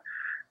Vega.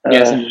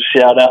 Yes.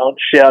 Shout out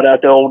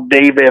to old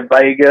Davey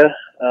Vega.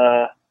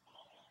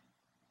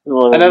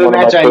 Another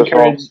match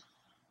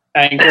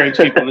I encourage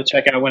people to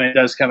check out when it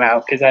does come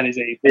out, because that is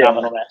a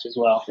phenomenal match as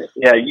well.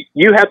 Yeah,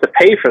 you have to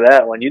pay for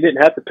that one. You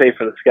didn't have to pay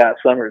for the Scott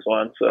Summers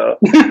one, so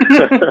you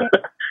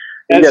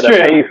got to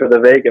pay for the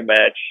Vega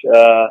match.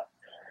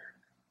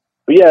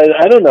 But yeah,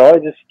 I don't know. I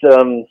just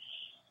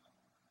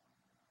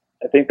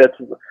I think that's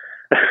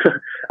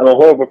I'm a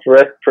horrible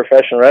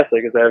professional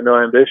wrestler because I have no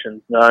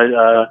ambitions.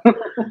 No,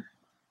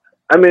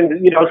 I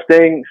mean,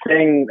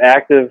 staying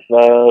active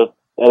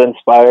at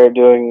Inspire,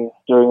 doing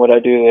what I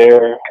do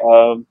there,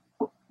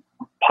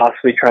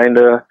 possibly trying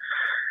to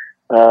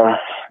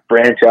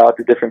branch out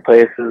to different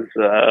places.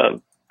 I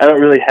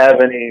don't really have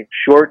any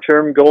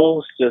short-term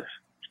goals, just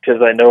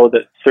because I know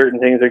that certain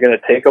things are going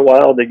to take a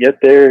while to get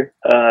there.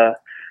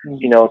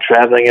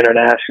 Traveling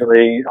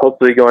internationally,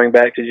 hopefully going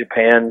back to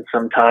Japan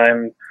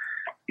sometime,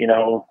 in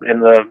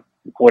the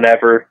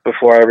whenever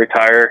before I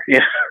retire.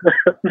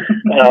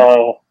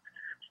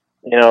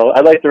 I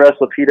like to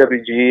wrestle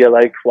PWG. I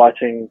like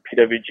watching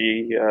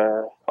PWG.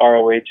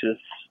 ROH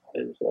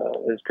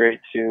is great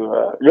too.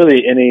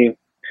 Really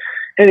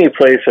any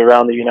place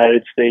around the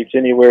United States,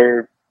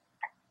 anywhere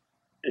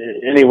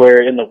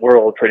in the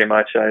world, pretty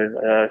much.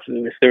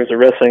 If there was a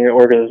wrestling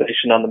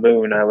organization on the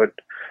moon, I would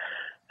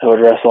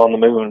wrestle on the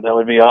moon. That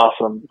would be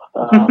awesome.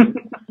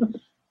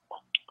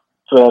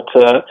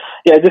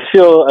 I just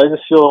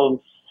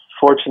feel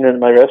fortunate in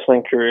my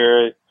wrestling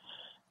career.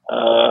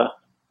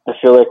 I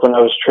feel like when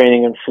I was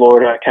training in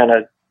Florida, I kind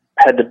of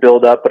had to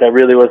build up, but I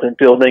really wasn't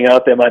building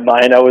up. In my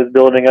mind, I was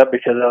building up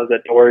because I was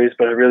at Dory's,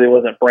 but I really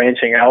wasn't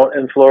branching out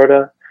in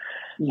Florida.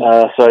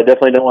 So I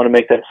definitely don't want to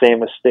make that same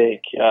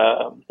mistake.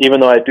 Even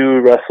though I do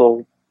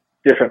wrestle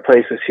different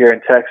places here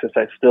in Texas,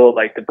 I still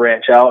like to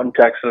branch out in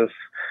Texas,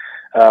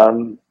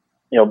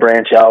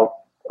 branch out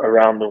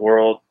around the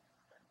world,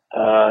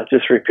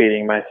 just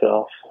repeating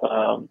myself.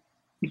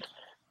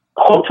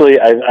 Hopefully,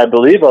 I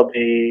believe I'll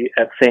be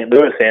at St.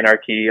 Louis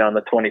Anarchy on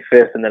the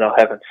 25th, and then I'll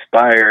have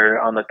Inspire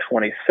on the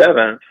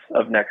 27th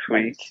of next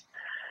week.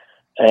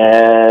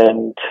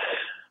 And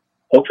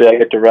hopefully I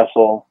get to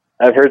wrestle.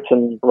 I've heard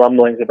some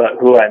rumblings about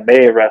who I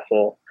may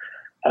wrestle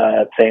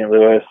at St.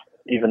 Louis,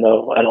 even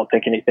though I don't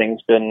think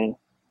anything's been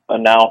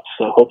announced.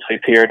 So hopefully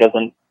Pierre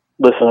doesn't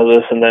listen to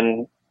this and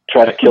then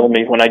try to kill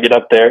me when I get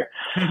up there.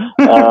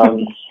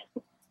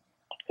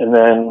 And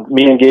then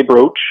me and Gabe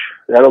Roach,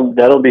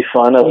 that'll be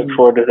fun. I look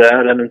forward to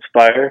that and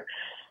Inspire.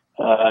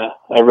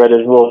 I read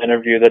his little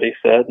interview that he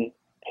said, and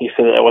he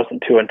said that I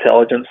wasn't too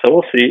intelligent, so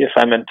we'll see if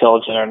I'm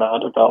intelligent or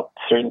not about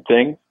certain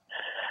things.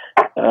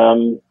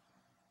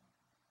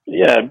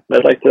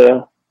 I'd like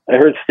to. I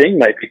heard Sting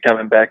might be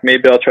coming back.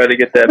 Maybe I'll try to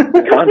get that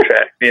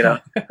contract.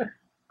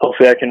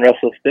 Hopefully, I can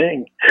wrestle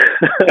Sting.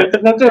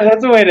 that's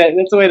a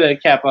way to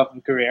cap off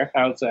a career,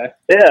 I would say.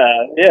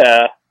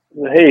 Yeah.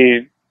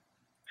 Hey,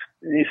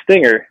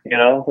 Stinger,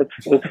 let's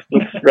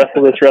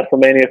wrestle this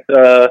WrestleMania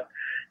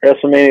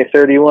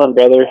 31,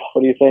 brother.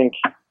 What do you think?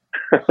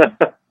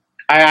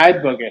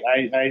 I'd book it.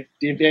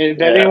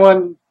 If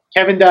anyone,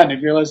 Kevin Dunn,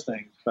 if you're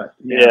listening, but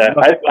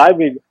I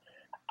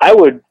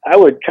would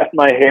cut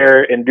my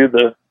hair and do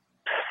the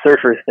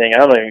surfer thing. I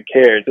don't even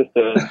care, just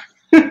to,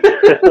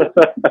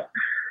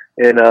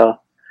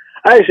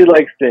 I actually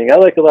like Sting. I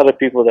like a lot of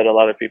people that a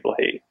lot of people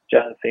hate.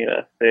 John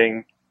Cena,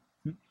 Sting.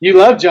 You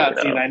love John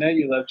Cena. I know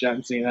you love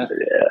John Cena.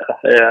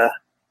 Yeah.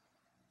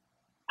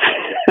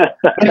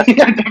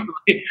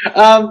 Definitely.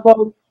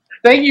 Well,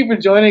 thank you for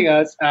joining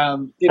us.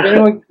 If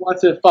anyone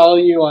wants to follow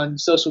you on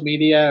social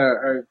media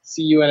or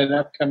see you at an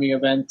upcoming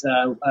event,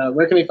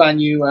 where can they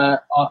find you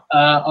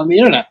on the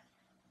internet?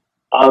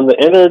 On the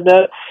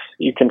internet,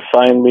 you can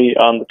find me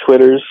on the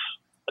Twitters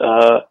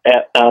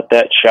at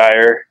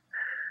NotThatShire.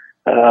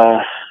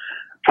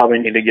 Probably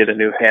need to get a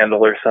new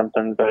handle or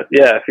something, but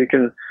yeah, if you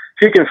can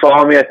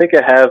follow me, I think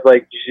I have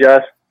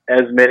just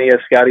as many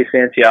as Scotty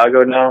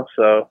Santiago now,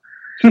 so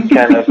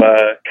kind of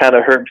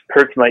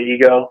hurts my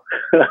ego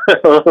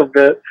a little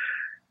bit.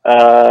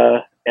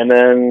 And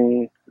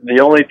then the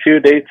only two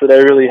dates that I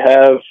really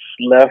have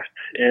left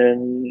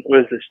in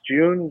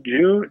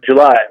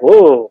July.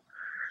 Whoa.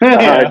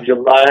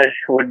 July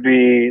would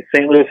be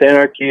St. Louis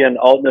Anarchy in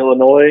Alton,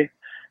 Illinois.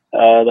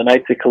 The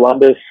Knights of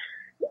Columbus,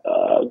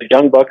 the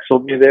Young Bucks will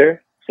be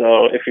there.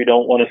 So if you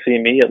don't want to see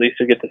me, at least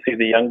you get to see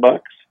the Young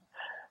Bucks.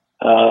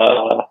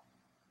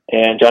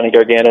 And Johnny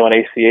Gargano and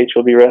ACH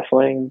will be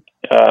wrestling.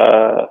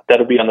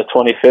 That'll be on the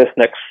 25th,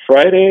 next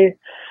Friday.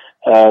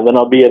 Then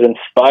I'll be at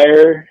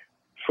Inspire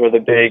for the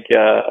big,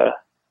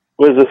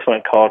 what is this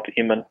one called,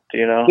 Eamon? Do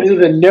you know? This is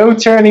a no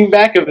turning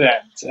back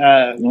event.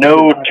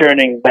 No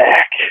turning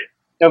back.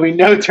 There'll be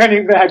no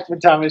turning back for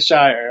Thomas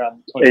Shire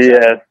on the 27th.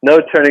 Yeah, no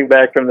turning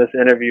back from this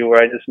interview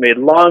where I just made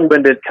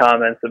long-winded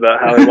comments about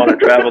how I want to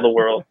travel the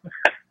world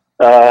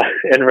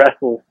and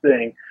wrestle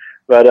Sting.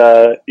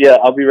 But yeah,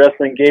 I'll be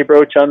wrestling Gabe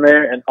Roach on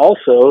there, and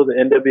also the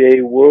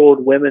NWA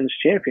World Women's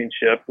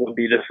Championship will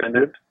be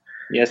defended.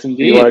 Yes, Do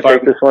indeed. you want to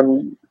take this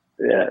one?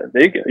 Yeah,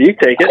 there you go. You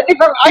take it.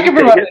 I can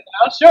promote it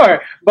now.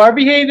 Sure,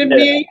 Barbie hated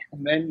me,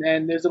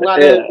 and there's a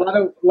lot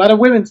of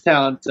women's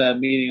talent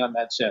meeting on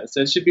that show,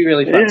 so it should be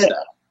really fun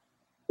stuff.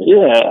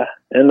 Yeah,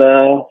 and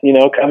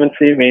come and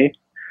see me.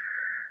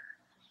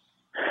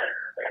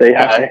 Say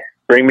hi.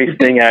 Bring me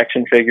Sting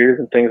action figures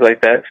and things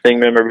like that. Sting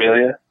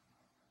memorabilia.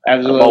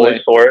 Absolutely. I'm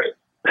always for it.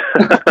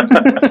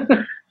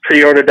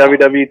 Pre-order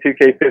WWE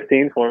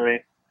 2K15 for me.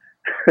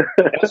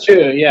 That's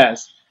true.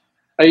 Yes.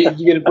 Are you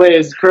going to play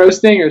as Pro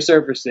Sting or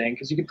Surfer Sting?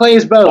 Because you can play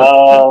as both.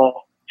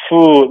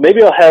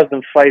 Maybe I'll have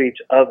them fight each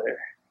other.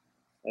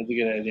 That's a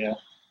good idea.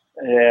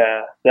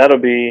 Yeah, that'll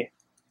be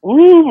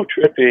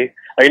trippy.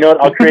 Or you know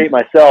what? I'll create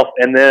myself,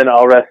 and then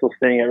I'll wrestle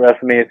Sting at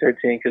WrestleMania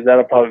 13, because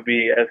that'll probably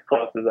be as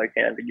close as I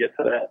can to get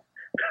to that.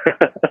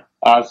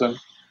 Awesome.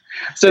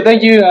 So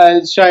thank you,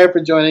 Shire, for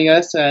joining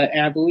us.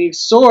 And I believe,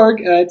 Sorg,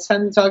 it's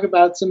time to talk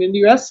about some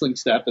indie wrestling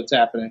stuff that's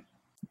happening.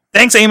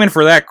 Thanks, Eamon,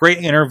 for that great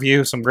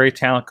interview. Some great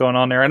talent going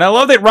on there. And I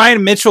love that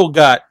Ryan Mitchell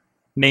got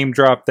name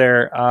dropped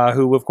there,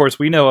 who, of course,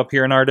 we know up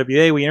here in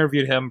RWA. We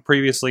interviewed him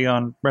previously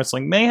on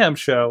Wrestling Mayhem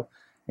show.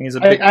 And he's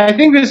a big... I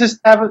think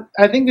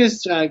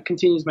this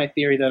continues my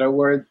theory that our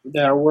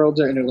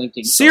worlds are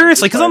interlinking.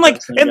 Seriously, because I'm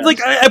like, and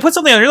like I put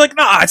something on. You're like,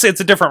 no, I say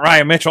it's a different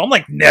Ryan Mitchell. I'm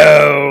like,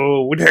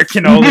 no, there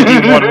can only be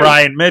one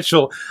Ryan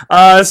Mitchell. So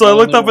I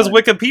looked up his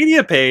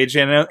Wikipedia page,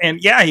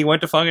 and yeah, he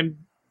went to fucking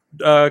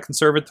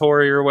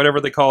conservatory or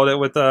whatever they called it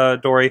with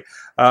Dory.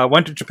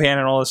 Went to Japan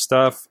and all this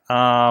stuff.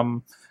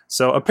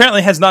 So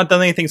apparently has not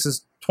done anything since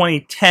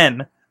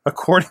 2010.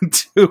 According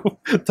to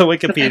the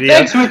Wikipedia.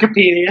 Thanks,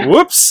 Wikipedia.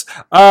 Whoops.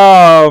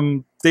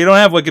 They don't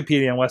have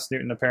Wikipedia in West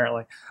Newton,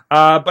 apparently.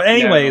 But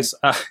anyways,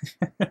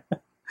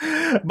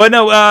 but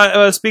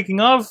no,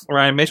 speaking of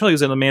Ryan Mitchell, he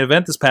was in the main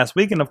event this past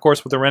week, and of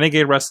course with the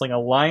Renegade Wrestling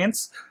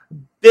Alliance.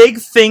 Big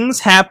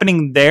things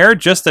happening there,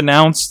 just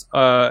announced,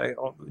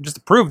 just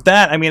to prove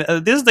that. I mean,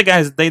 this is the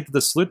guys, they did the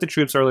Salute the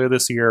Troops earlier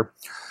this year.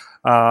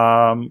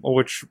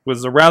 Which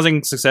was a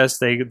rousing success.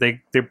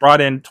 They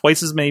brought in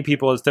twice as many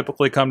people as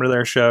typically come to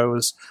their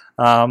shows,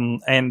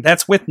 and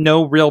that's with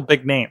no real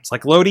big names.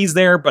 Like Lodi's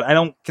there, but I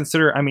don't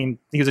consider. I mean,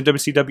 he was in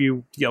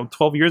WCW,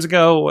 12 years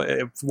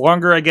ago,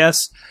 longer, I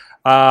guess.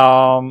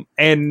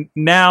 And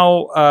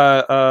now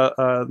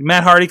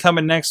Matt Hardy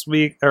coming next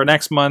week or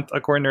next month,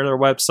 according to their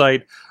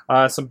website.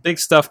 Some big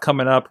stuff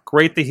coming up.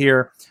 Great to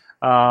hear.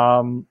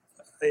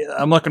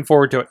 I'm looking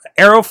forward to it.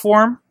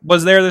 Aeroform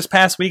was there this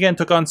past weekend,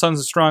 took on Sons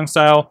of Strong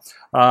Style,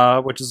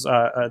 which is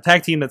a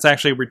tag team that's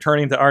actually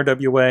returning to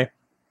RWA.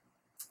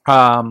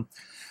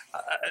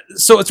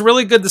 So it's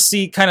really good to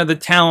see kind of the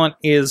talent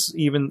is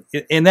even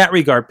in that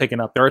regard picking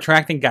up. They're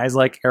attracting guys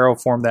like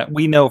Aeroform that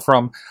we know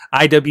from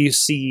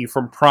IWC,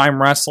 from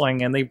Prime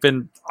Wrestling, and they've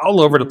been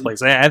all over the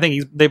place. I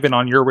think they've been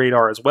on your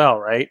radar as well,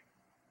 right?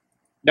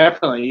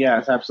 Definitely,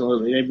 yes,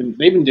 absolutely. They've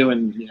been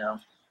doing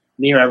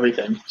near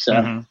everything. So.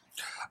 Mm-hmm.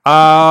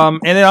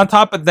 And then on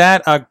top of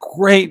that, a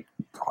great,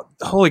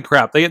 holy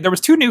crap, there was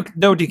 2 new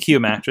no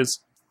DQ matches,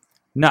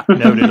 not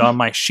noted on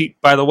my sheet,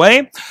 by the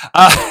way.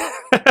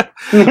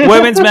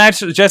 Women's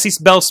match, Jessie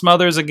Belle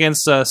Smothers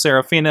against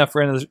Serafini,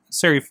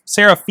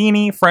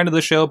 friend of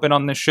the show, been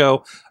on this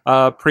show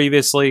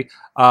previously.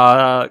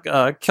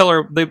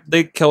 Killer,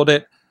 they killed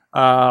it.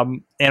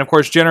 And of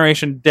course,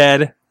 Generation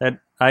Dead, that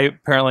I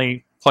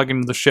apparently plug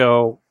into the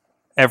show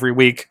every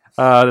week,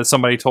 that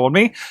somebody told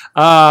me,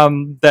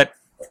 that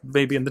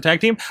maybe in the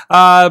tag team,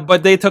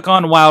 but they took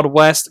on Wild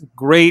West.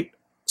 Great,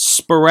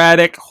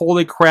 sporadic,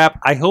 holy crap,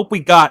 I hope we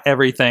got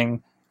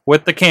everything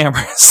with the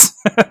cameras.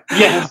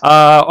 Yes.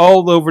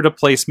 All over the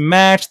place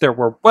match. There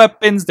were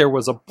weapons, there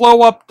was a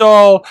blow-up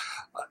doll.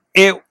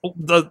 They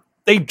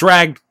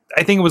dragged,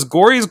 I think it was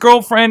Gory's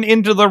girlfriend,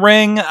 into the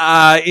ring.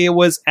 It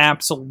was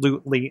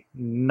absolutely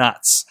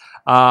nuts.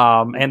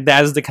 And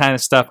that is the kind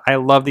of stuff, I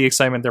love the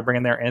excitement they're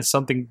bringing there, and it's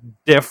something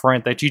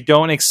different that you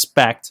don't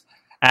expect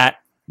at,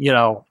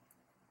 you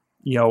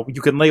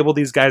can label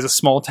these guys a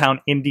small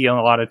town indie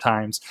a lot of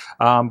times,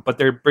 but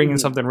they're bringing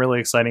something really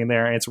exciting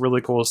there, and it's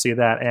really cool to see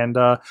that. And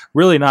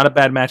really not a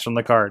bad match on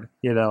the card.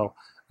 Even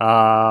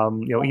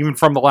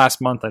from the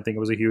last month, I think it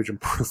was a huge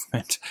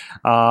improvement.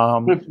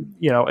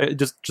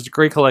 Just a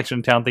great collection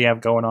of talent they have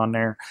going on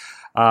there.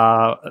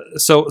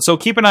 So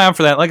keep an eye out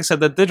for that. Like I said,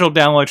 the digital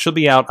download should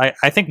be out,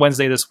 I think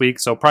Wednesday this week.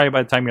 So probably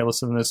by the time you're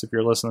listening to this, if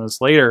you're listening to this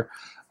later,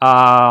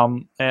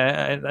 and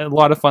a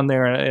lot of fun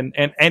there.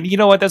 And you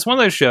know what? That's one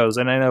of those shows.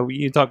 And I know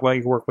you talk about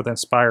your work with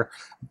Inspire,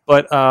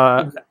 but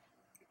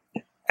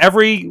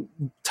every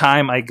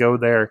time I go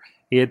there,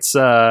 it's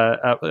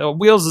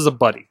Wheels is a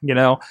buddy,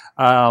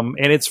 and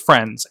it's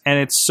friends, and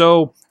it's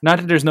so, not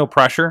that there's no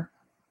pressure,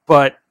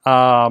 but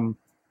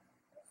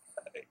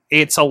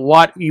it's a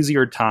lot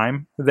easier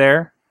time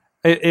there,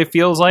 it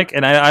feels like.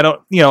 And I don't,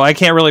 I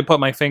can't really put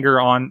my finger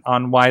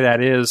on why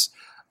that is.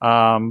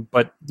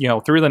 But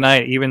through the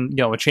night, even,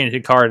 a change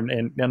of card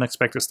and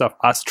unexpected stuff,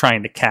 us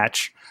trying to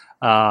catch,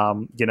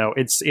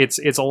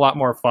 it's a lot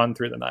more fun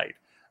through the night.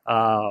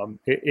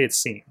 it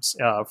seems,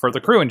 for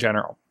the crew in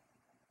general,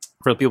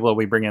 for the people that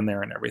we bring in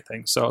there and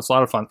everything. So it's a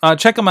lot of fun.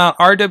 Check them out,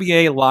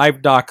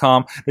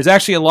 rwalive.com. There's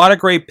actually a lot of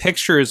great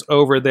pictures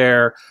over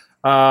there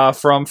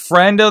from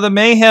friend of the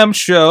Mayhem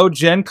show,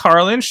 Jen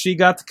Carlin. She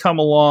got to come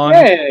along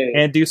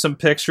and do some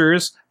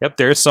pictures. Yep,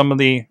 there's some of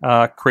the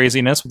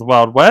craziness with the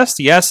Wild West.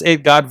 Yes,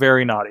 it got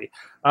very naughty.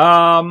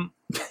 But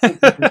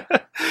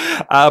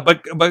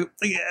I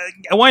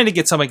wanted to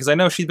get somebody because I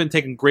know she's been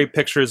taking great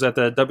pictures at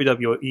the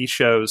WWE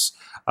shows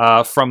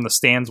from the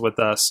stands with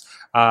us.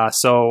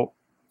 So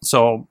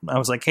I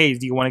was like, hey,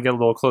 do you want to get a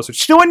little closer?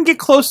 She didn't get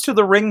close to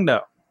the ring,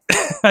 though.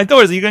 I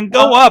told her, you can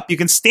go up, you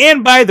can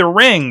stand by the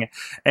ring.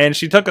 And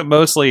she took it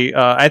mostly,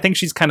 I think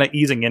she's kind of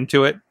easing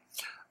into it.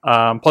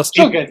 Plus,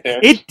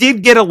 it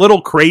did get a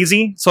little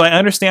crazy, so I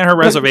understand her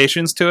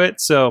reservations to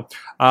it. So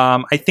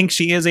I think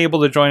she is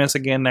able to join us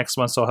again next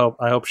month. So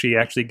I hope she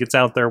actually gets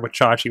out there with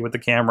Chachi with the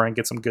camera and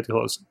get some good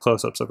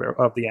close-ups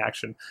of the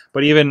action.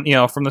 But even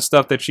from the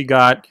stuff that she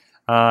got,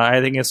 I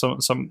think it's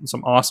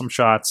some awesome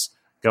shots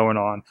going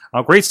on.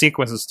 Great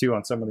sequences too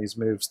on some of these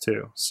moves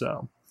too.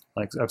 So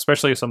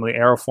especially some of the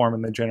Aeroform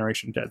and the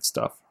Generation Dead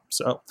stuff.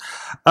 So.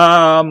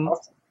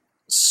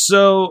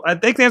 So I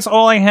think that's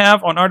all I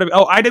have on RW.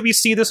 Oh,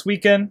 IWC this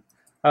weekend.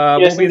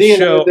 Yes, indeed.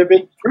 Their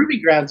big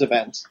Proving Grounds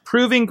event.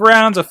 Proving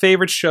Grounds, a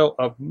favorite show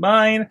of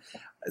mine.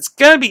 It's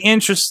going to be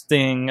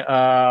interesting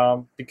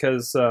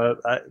because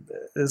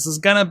this is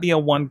going to be a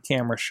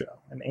one-camera show.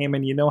 And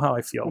Eamon, you know how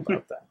I feel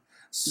about that.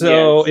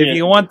 So if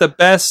you want the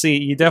best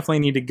seat, you definitely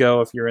need to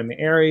go if you're in the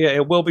area.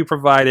 It will be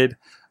provided.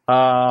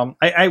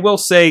 I will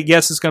say,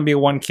 yes, it's going to be a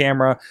one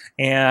camera,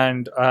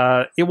 and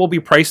it will be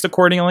priced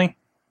accordingly.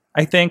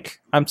 I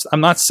think I'm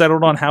not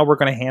settled on how we're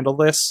going to handle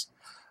this.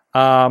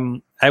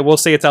 I will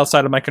say it's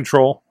outside of my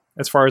control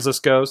as far as this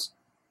goes.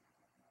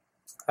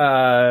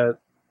 But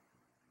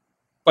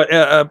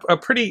a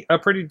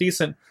pretty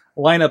decent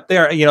lineup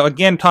there.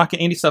 Again, talking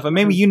indie stuff, and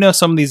maybe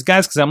some of these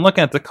guys because I'm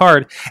looking at the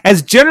card.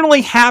 As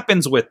generally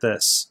happens with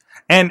this,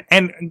 and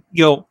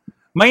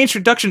my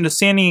introduction to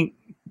Sammy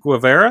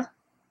Guevara.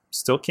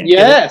 Still can't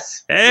get it.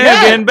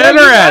 Getting better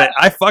at it.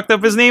 I fucked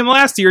up his name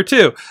last year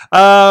too.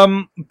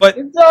 But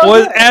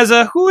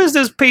who is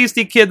this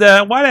pasty kid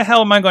why the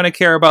hell am I going to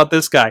care about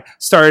this guy?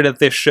 Started at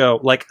this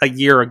show like a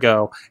year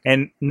ago,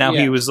 and now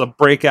he was a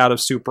breakout of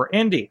Super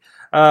Indie.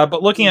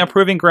 But looking at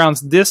Proving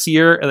Grounds this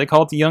year, they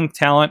call it the Young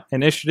Talent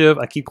Initiative.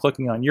 I keep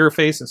clicking on your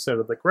face instead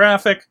of the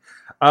graphic.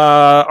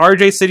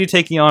 RJ City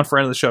taking on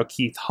friend of the show,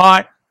 Keith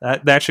Hott.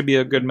 That should be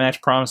a good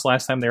match. Promised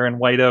last time they were in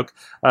White Oak.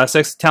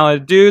 Sexy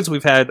Talented Dudes.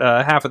 We've had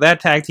half of that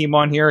tag team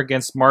on here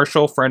against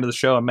Marshall, friend of the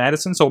show, and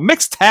Madison. So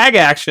mixed tag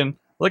action.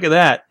 Look at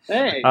that.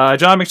 Hey.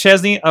 John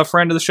McChesney, a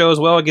friend of the show as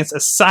well, against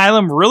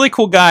Asylum. Really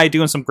cool guy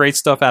doing some great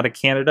stuff out of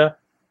Canada.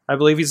 I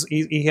believe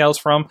he hails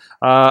from.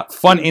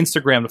 Fun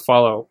Instagram to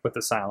follow with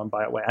Asylum,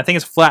 by the way. I think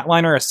it's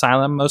Flatliner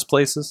Asylum most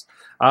places.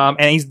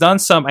 And he's done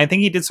some, I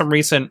think he did some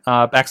recent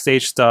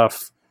backstage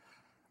stuff.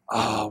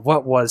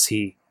 What was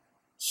he?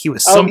 He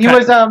was he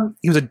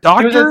was a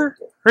doctor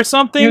or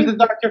something. He was a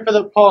doctor for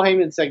the Paul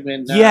Heyman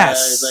segment.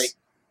 Yes.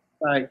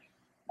 Like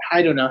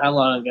I don't know how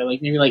long ago.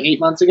 Like maybe 8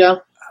 months ago.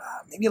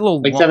 Maybe a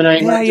little like 7 or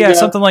 8 months ago. Yeah,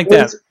 something like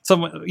that.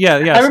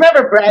 I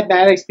remember Brad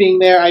Maddox being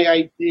there.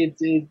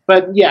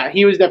 But yeah,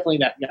 he was definitely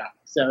that guy.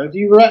 So if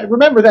you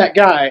remember that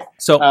guy,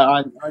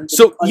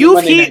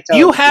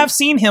 you have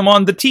seen him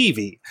on the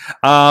TV,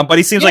 but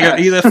he seems like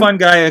he's a fun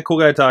guy, a cool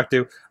guy to talk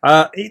to.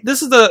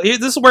 This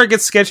is where it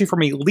gets sketchy for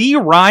me. Lee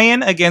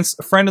Ryan against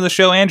a friend of the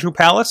show, Andrew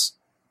Palace.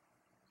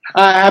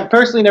 I've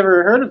personally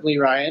never heard of Lee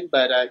Ryan,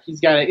 but he's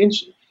got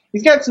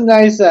some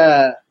nice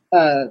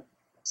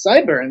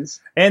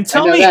sideburns. And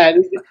tell me,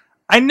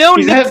 I know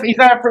he's definitely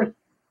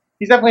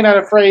not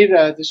afraid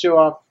to show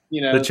off.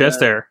 The chest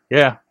hair.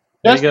 Yeah,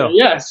 there you go.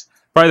 Yes.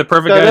 Probably the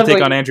perfect guy to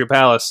take on Andrew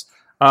Palace.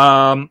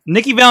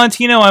 Nicky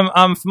Valentino,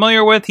 I'm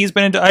familiar with. He's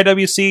been into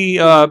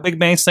IWC, Big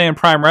Mainstay, and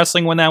Prime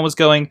Wrestling when that was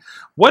going.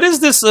 What is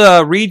this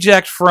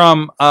reject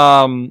from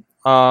Silent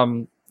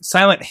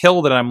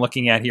Hill that I'm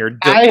looking at here?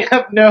 I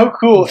have no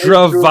clue.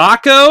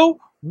 Dravaco?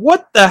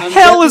 What the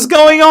hell is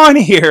going on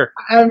here?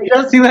 I'm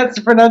guessing that's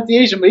the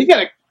pronunciation, but he's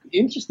got an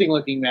interesting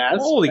looking mask.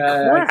 Holy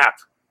crap.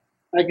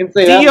 I can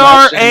say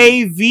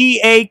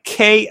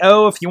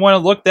Dravako if you want to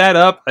look that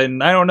up.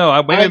 And I don't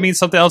know. Maybe it means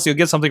something else. You'll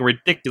get something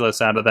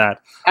ridiculous out of that.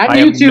 I'm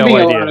YouTubing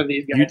a lot of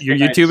these guys. You're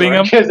YouTubing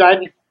them? Because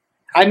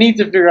I need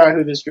to figure out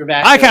who this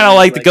Dravako is. I kind of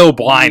like to go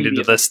blind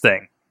into this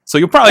thing. So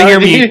you'll probably hear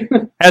me,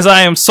 as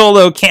I am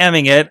solo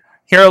camming it,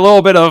 hear a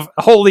little bit of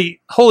holy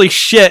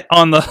shit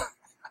on the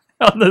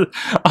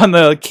on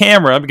the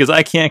camera because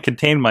I can't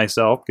contain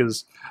myself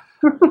because...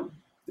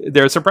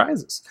 There are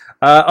surprises.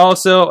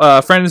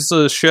 Also, friends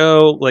of the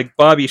show like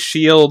Bobby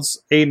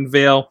Shields, Aiden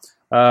Vale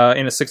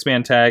in a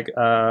 6-man tag.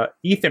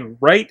 Ethan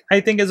Wright,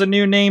 I think, is a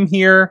new name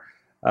here.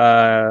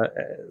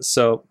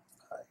 So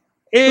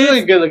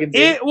really good looking.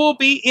 It will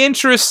be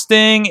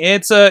interesting.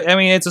 It's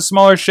a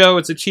smaller show.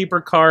 It's a cheaper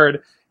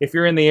card if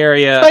you're in the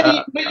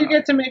area. But you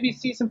get to maybe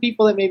see some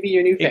people that maybe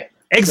you're new fan.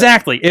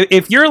 Exactly.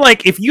 If you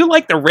like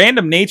the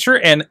random nature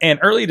and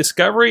early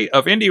discovery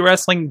of indie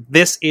wrestling,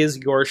 this is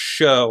your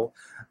show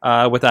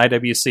with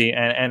IWC.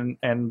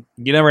 And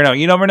you never know.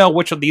 You never know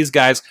which of these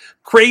guys,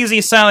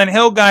 crazy Silent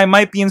Hill guy,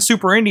 might be in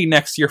Super Indie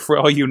next year for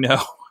all you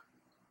know.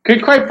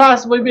 Could quite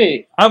possibly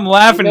be. I'm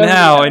laughing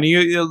now, and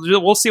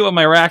we'll see what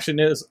my reaction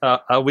is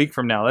a week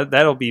from now.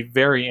 That'll be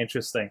very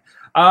interesting.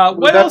 We'll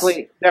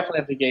definitely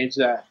have to gauge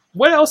that.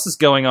 What else is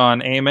going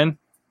on, Eamon?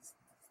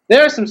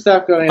 There's some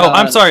stuff going on. Oh,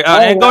 I'm sorry.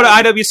 And go to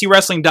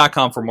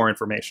IWCWrestling.com for more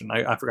information.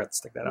 I forgot to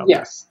stick that out.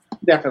 Yes,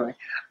 definitely.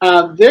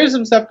 There's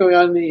some stuff going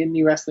on in the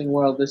indie wrestling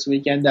world this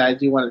weekend that I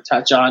do want to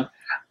touch on.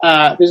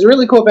 There's a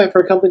really cool event for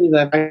a company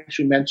that I've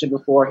actually mentioned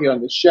before here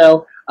on the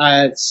show.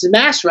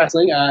 Smash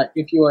Wrestling.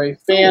 If you are a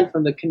fan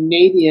from the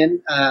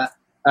Canadian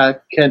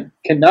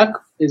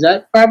Canuck, is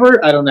that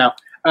proper? I don't know.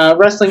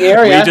 Wrestling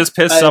area. We just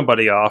pissed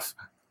somebody off.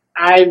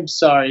 I'm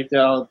sorry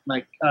to all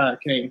my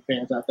Canadian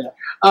fans out there.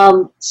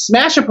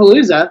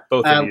 Smashapalooza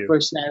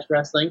for Smash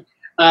Wrestling.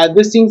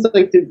 This seems to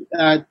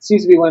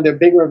be one of their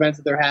bigger events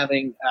that they're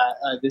having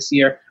this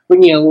year,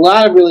 bringing a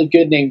lot of really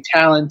good name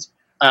talent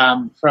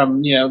from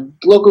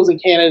locals in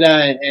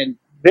Canada and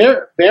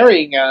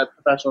varying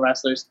professional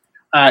wrestlers.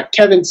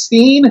 Kevin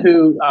Steen,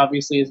 who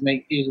obviously is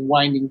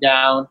winding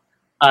down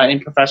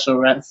in professional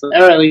wrestling,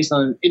 or at least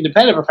on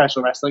independent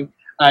professional wrestling,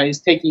 is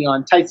taking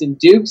on Tyson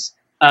Dukes.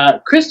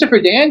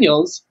 Christopher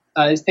Daniels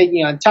is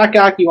taking on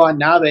Takaaki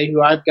Watanabe,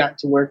 who I've gotten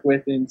to work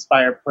with in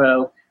Inspire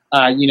Pro.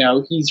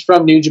 He's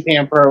from New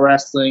Japan Pro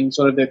Wrestling,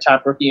 sort of their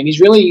top rookie, and he's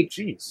really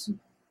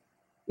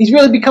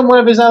become one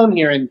of his own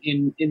here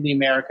in the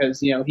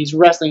Americas. He's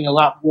wrestling a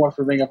lot more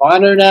for Ring of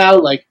Honor now.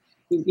 Like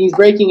he's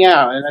breaking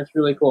out, and that's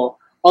really cool.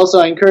 Also,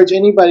 I encourage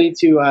anybody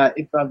to,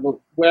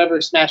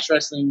 whatever Smash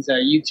Wrestling's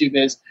YouTube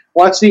is,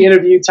 watch the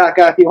interview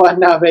Takaaki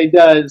Watanabe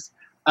does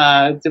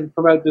to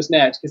promote this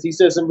match, because he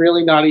says some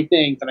really naughty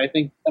things, and I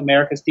think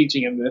America's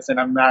teaching him this,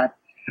 and I'm not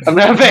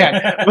a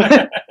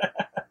fan.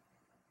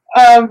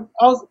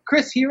 Also,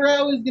 Chris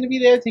Hero is going to be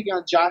there taking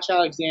on Josh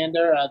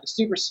Alexander. The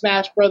Super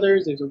Smash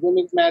Brothers. There's a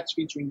women's match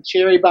featuring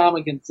Cherry Bomb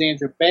against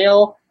Sandra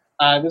Bale.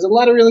 There's a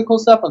lot of really cool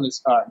stuff on this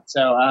card.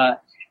 So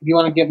if you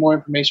want to get more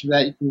information for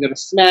that, you can go to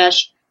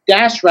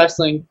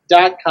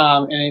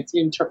smash-wrestling.com, and it's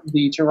in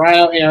the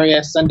Toronto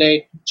area,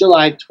 Sunday,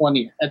 July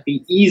 20th at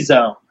the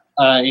E-Zone.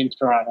 In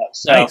Toronto.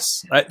 So,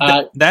 nice.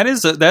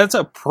 That's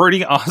a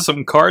pretty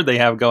awesome card they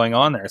have going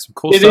on there. Some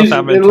cool stuff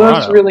happening in Toronto. It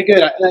looks really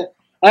good.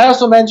 I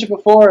also mentioned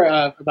before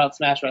about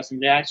Smash Wrestling.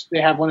 They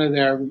have one of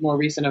their more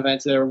recent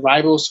events, their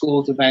Rival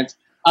Schools event,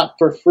 up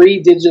for free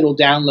digital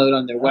download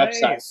on their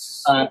website.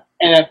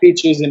 And that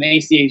features an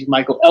ACH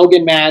Michael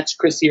Elgin match,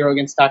 Chris Hero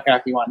against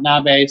Takaaki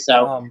Watanabe.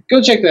 So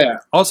go check that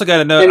out. Also got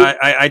to know,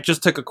 I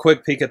just took a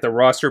quick peek at the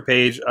roster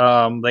page.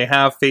 They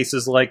have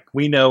faces like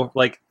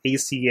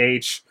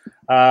ACH.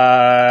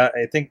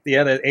 I think the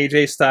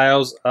AJ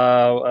Styles,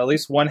 at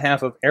least one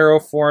half of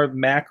Aeroform,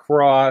 Mac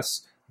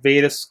Ross,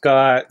 Veda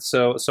Scott.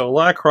 So a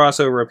lot of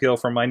crossover appeal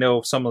from, I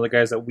know, some of the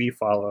guys that we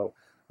follow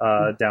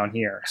down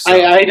here. So.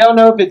 I don't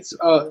know if it's.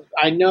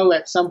 I know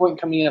at some point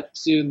coming up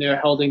soon they're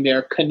holding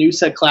their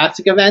Canusa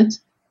Classic event,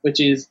 which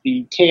is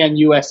the Can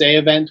USA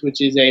event,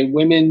 which is a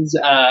women's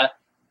not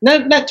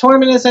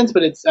tournament in a sense,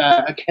 but it's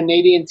a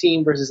Canadian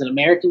team versus an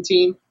American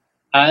team.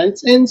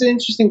 It's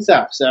interesting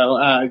stuff.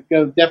 So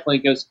definitely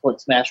go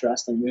support Smash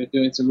Wrestling. They're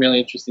doing some really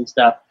interesting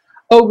stuff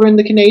over in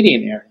the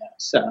Canadian area.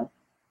 So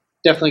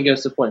definitely go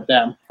support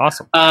them.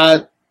 Awesome.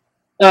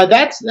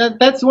 That's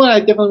one I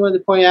definitely wanted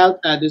to point out.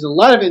 There's a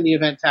lot of indie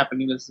events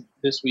happening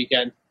this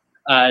weekend,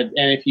 and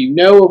if you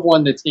know of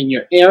one that's in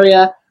your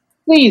area,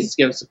 please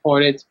go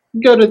support it.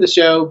 Go to the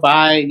show,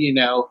 buy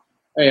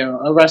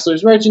a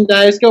wrestler's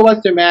merchandise, go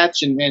watch their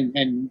match,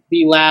 and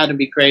be loud and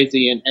be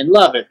crazy and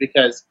love it,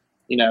 because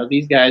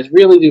these guys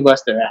really do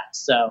bust their ass.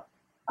 So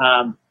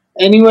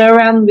anywhere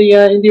around the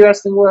indie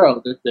wrestling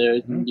world, if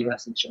there's an indie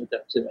wrestling show, go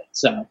to it.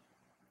 So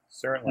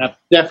certainly,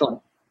 definitely.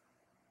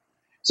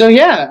 So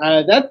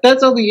yeah,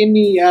 that's all the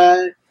indie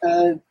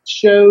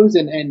shows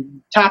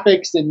and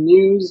topics and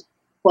news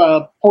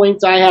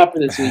points I have for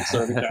this week.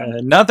 Sort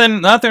of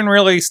nothing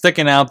really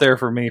sticking out there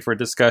for me for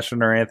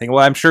discussion or anything.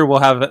 Well, I'm sure we'll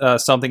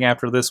have something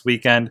after this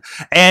weekend,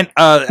 and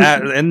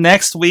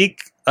next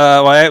week.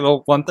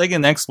 One thing,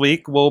 and next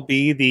week will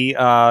be the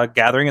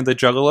Gathering of the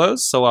Juggalos,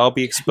 so I'll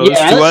be exposed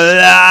to a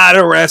lot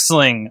of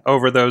wrestling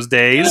over those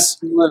days.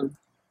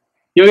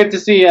 You'll get to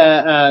see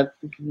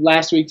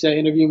last week's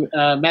interview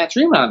Matt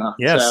Tremont on.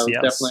 Yes, so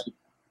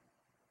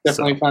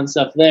definitely fun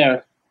stuff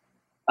there.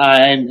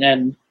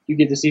 And you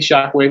get to see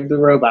Shockwave the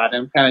robot.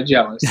 I'm kind of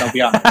jealous, I'll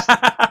be honest.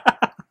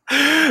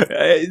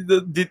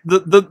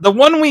 The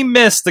one we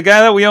missed, the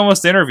guy that we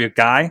almost interviewed,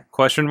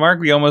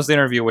 we almost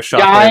interviewed with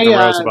Shockwave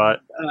the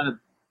robot.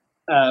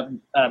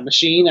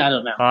 Machine, I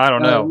don't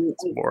know.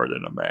 It's more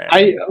than a man.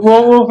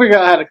 We'll figure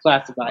out how to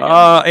classify him.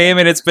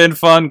 Eamon, it's been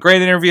fun.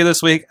 Great interview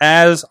this week.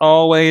 As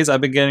always, I've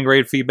been getting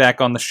great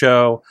feedback on the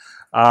show.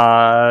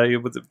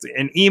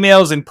 in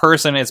emails, in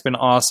person. It's been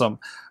awesome.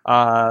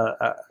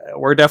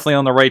 We're definitely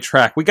on the right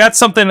track. We got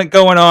something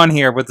going on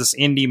here with this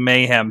Indie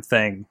Mayhem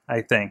thing,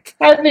 I think.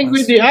 I think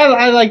we do.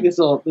 I like this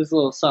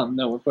little something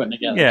that we're putting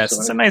together. Yes,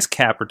 it's a nice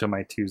capper to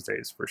my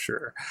Tuesdays for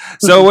sure.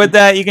 So with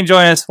that, you can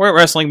join us. We're at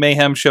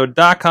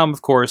WrestlingMayhemShow.com,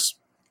 of course,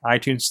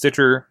 iTunes,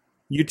 Stitcher,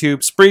 YouTube,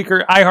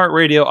 Spreaker,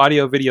 iHeartRadio,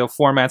 audio, video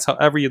formats,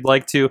 however you'd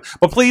like to.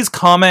 But please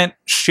comment,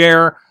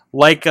 share,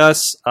 like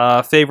us,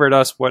 favorite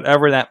us,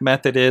 whatever that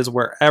method is,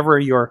 wherever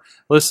you're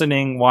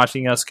listening,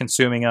 watching us,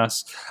 consuming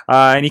us.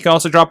 And you can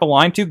also drop a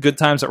line to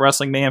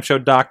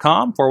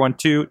goodtimes@WrestlingMayhemShow.com,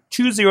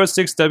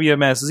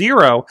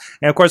 412-206-WMS0.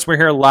 And of course, we're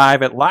here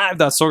live at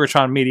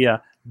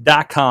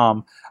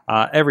live.sorgatronmedia.com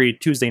every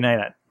Tuesday night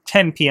at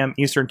 10 p.m.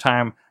 Eastern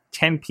Time,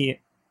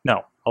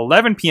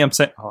 11 p.m.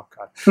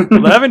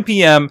 11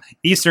 p.m.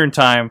 Eastern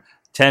Time,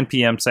 10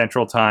 p.m.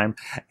 Central Time.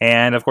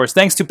 And of course,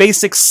 thanks to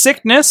Basic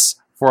Sickness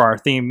for our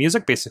theme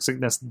music,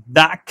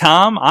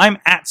 basicsickness.com. I'm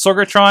at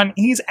Sorgatron.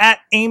 He's at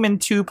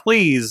Aimon2,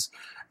 please.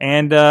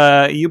 And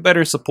you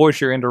better support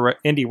your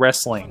indie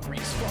wrestling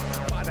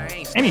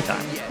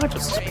anytime, not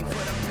just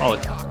all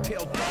the time.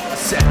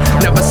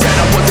 Never said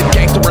I was a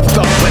gangster or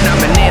thug, but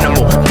I'm an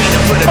animal.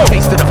 Feeding for the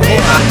taste of the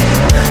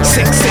blood.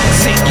 Sick,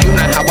 you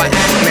know how I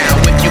act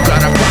now. If you got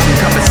a problem,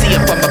 come and see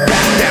if I'm a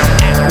back down.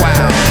 Act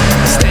wild.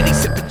 Steady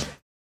sipping.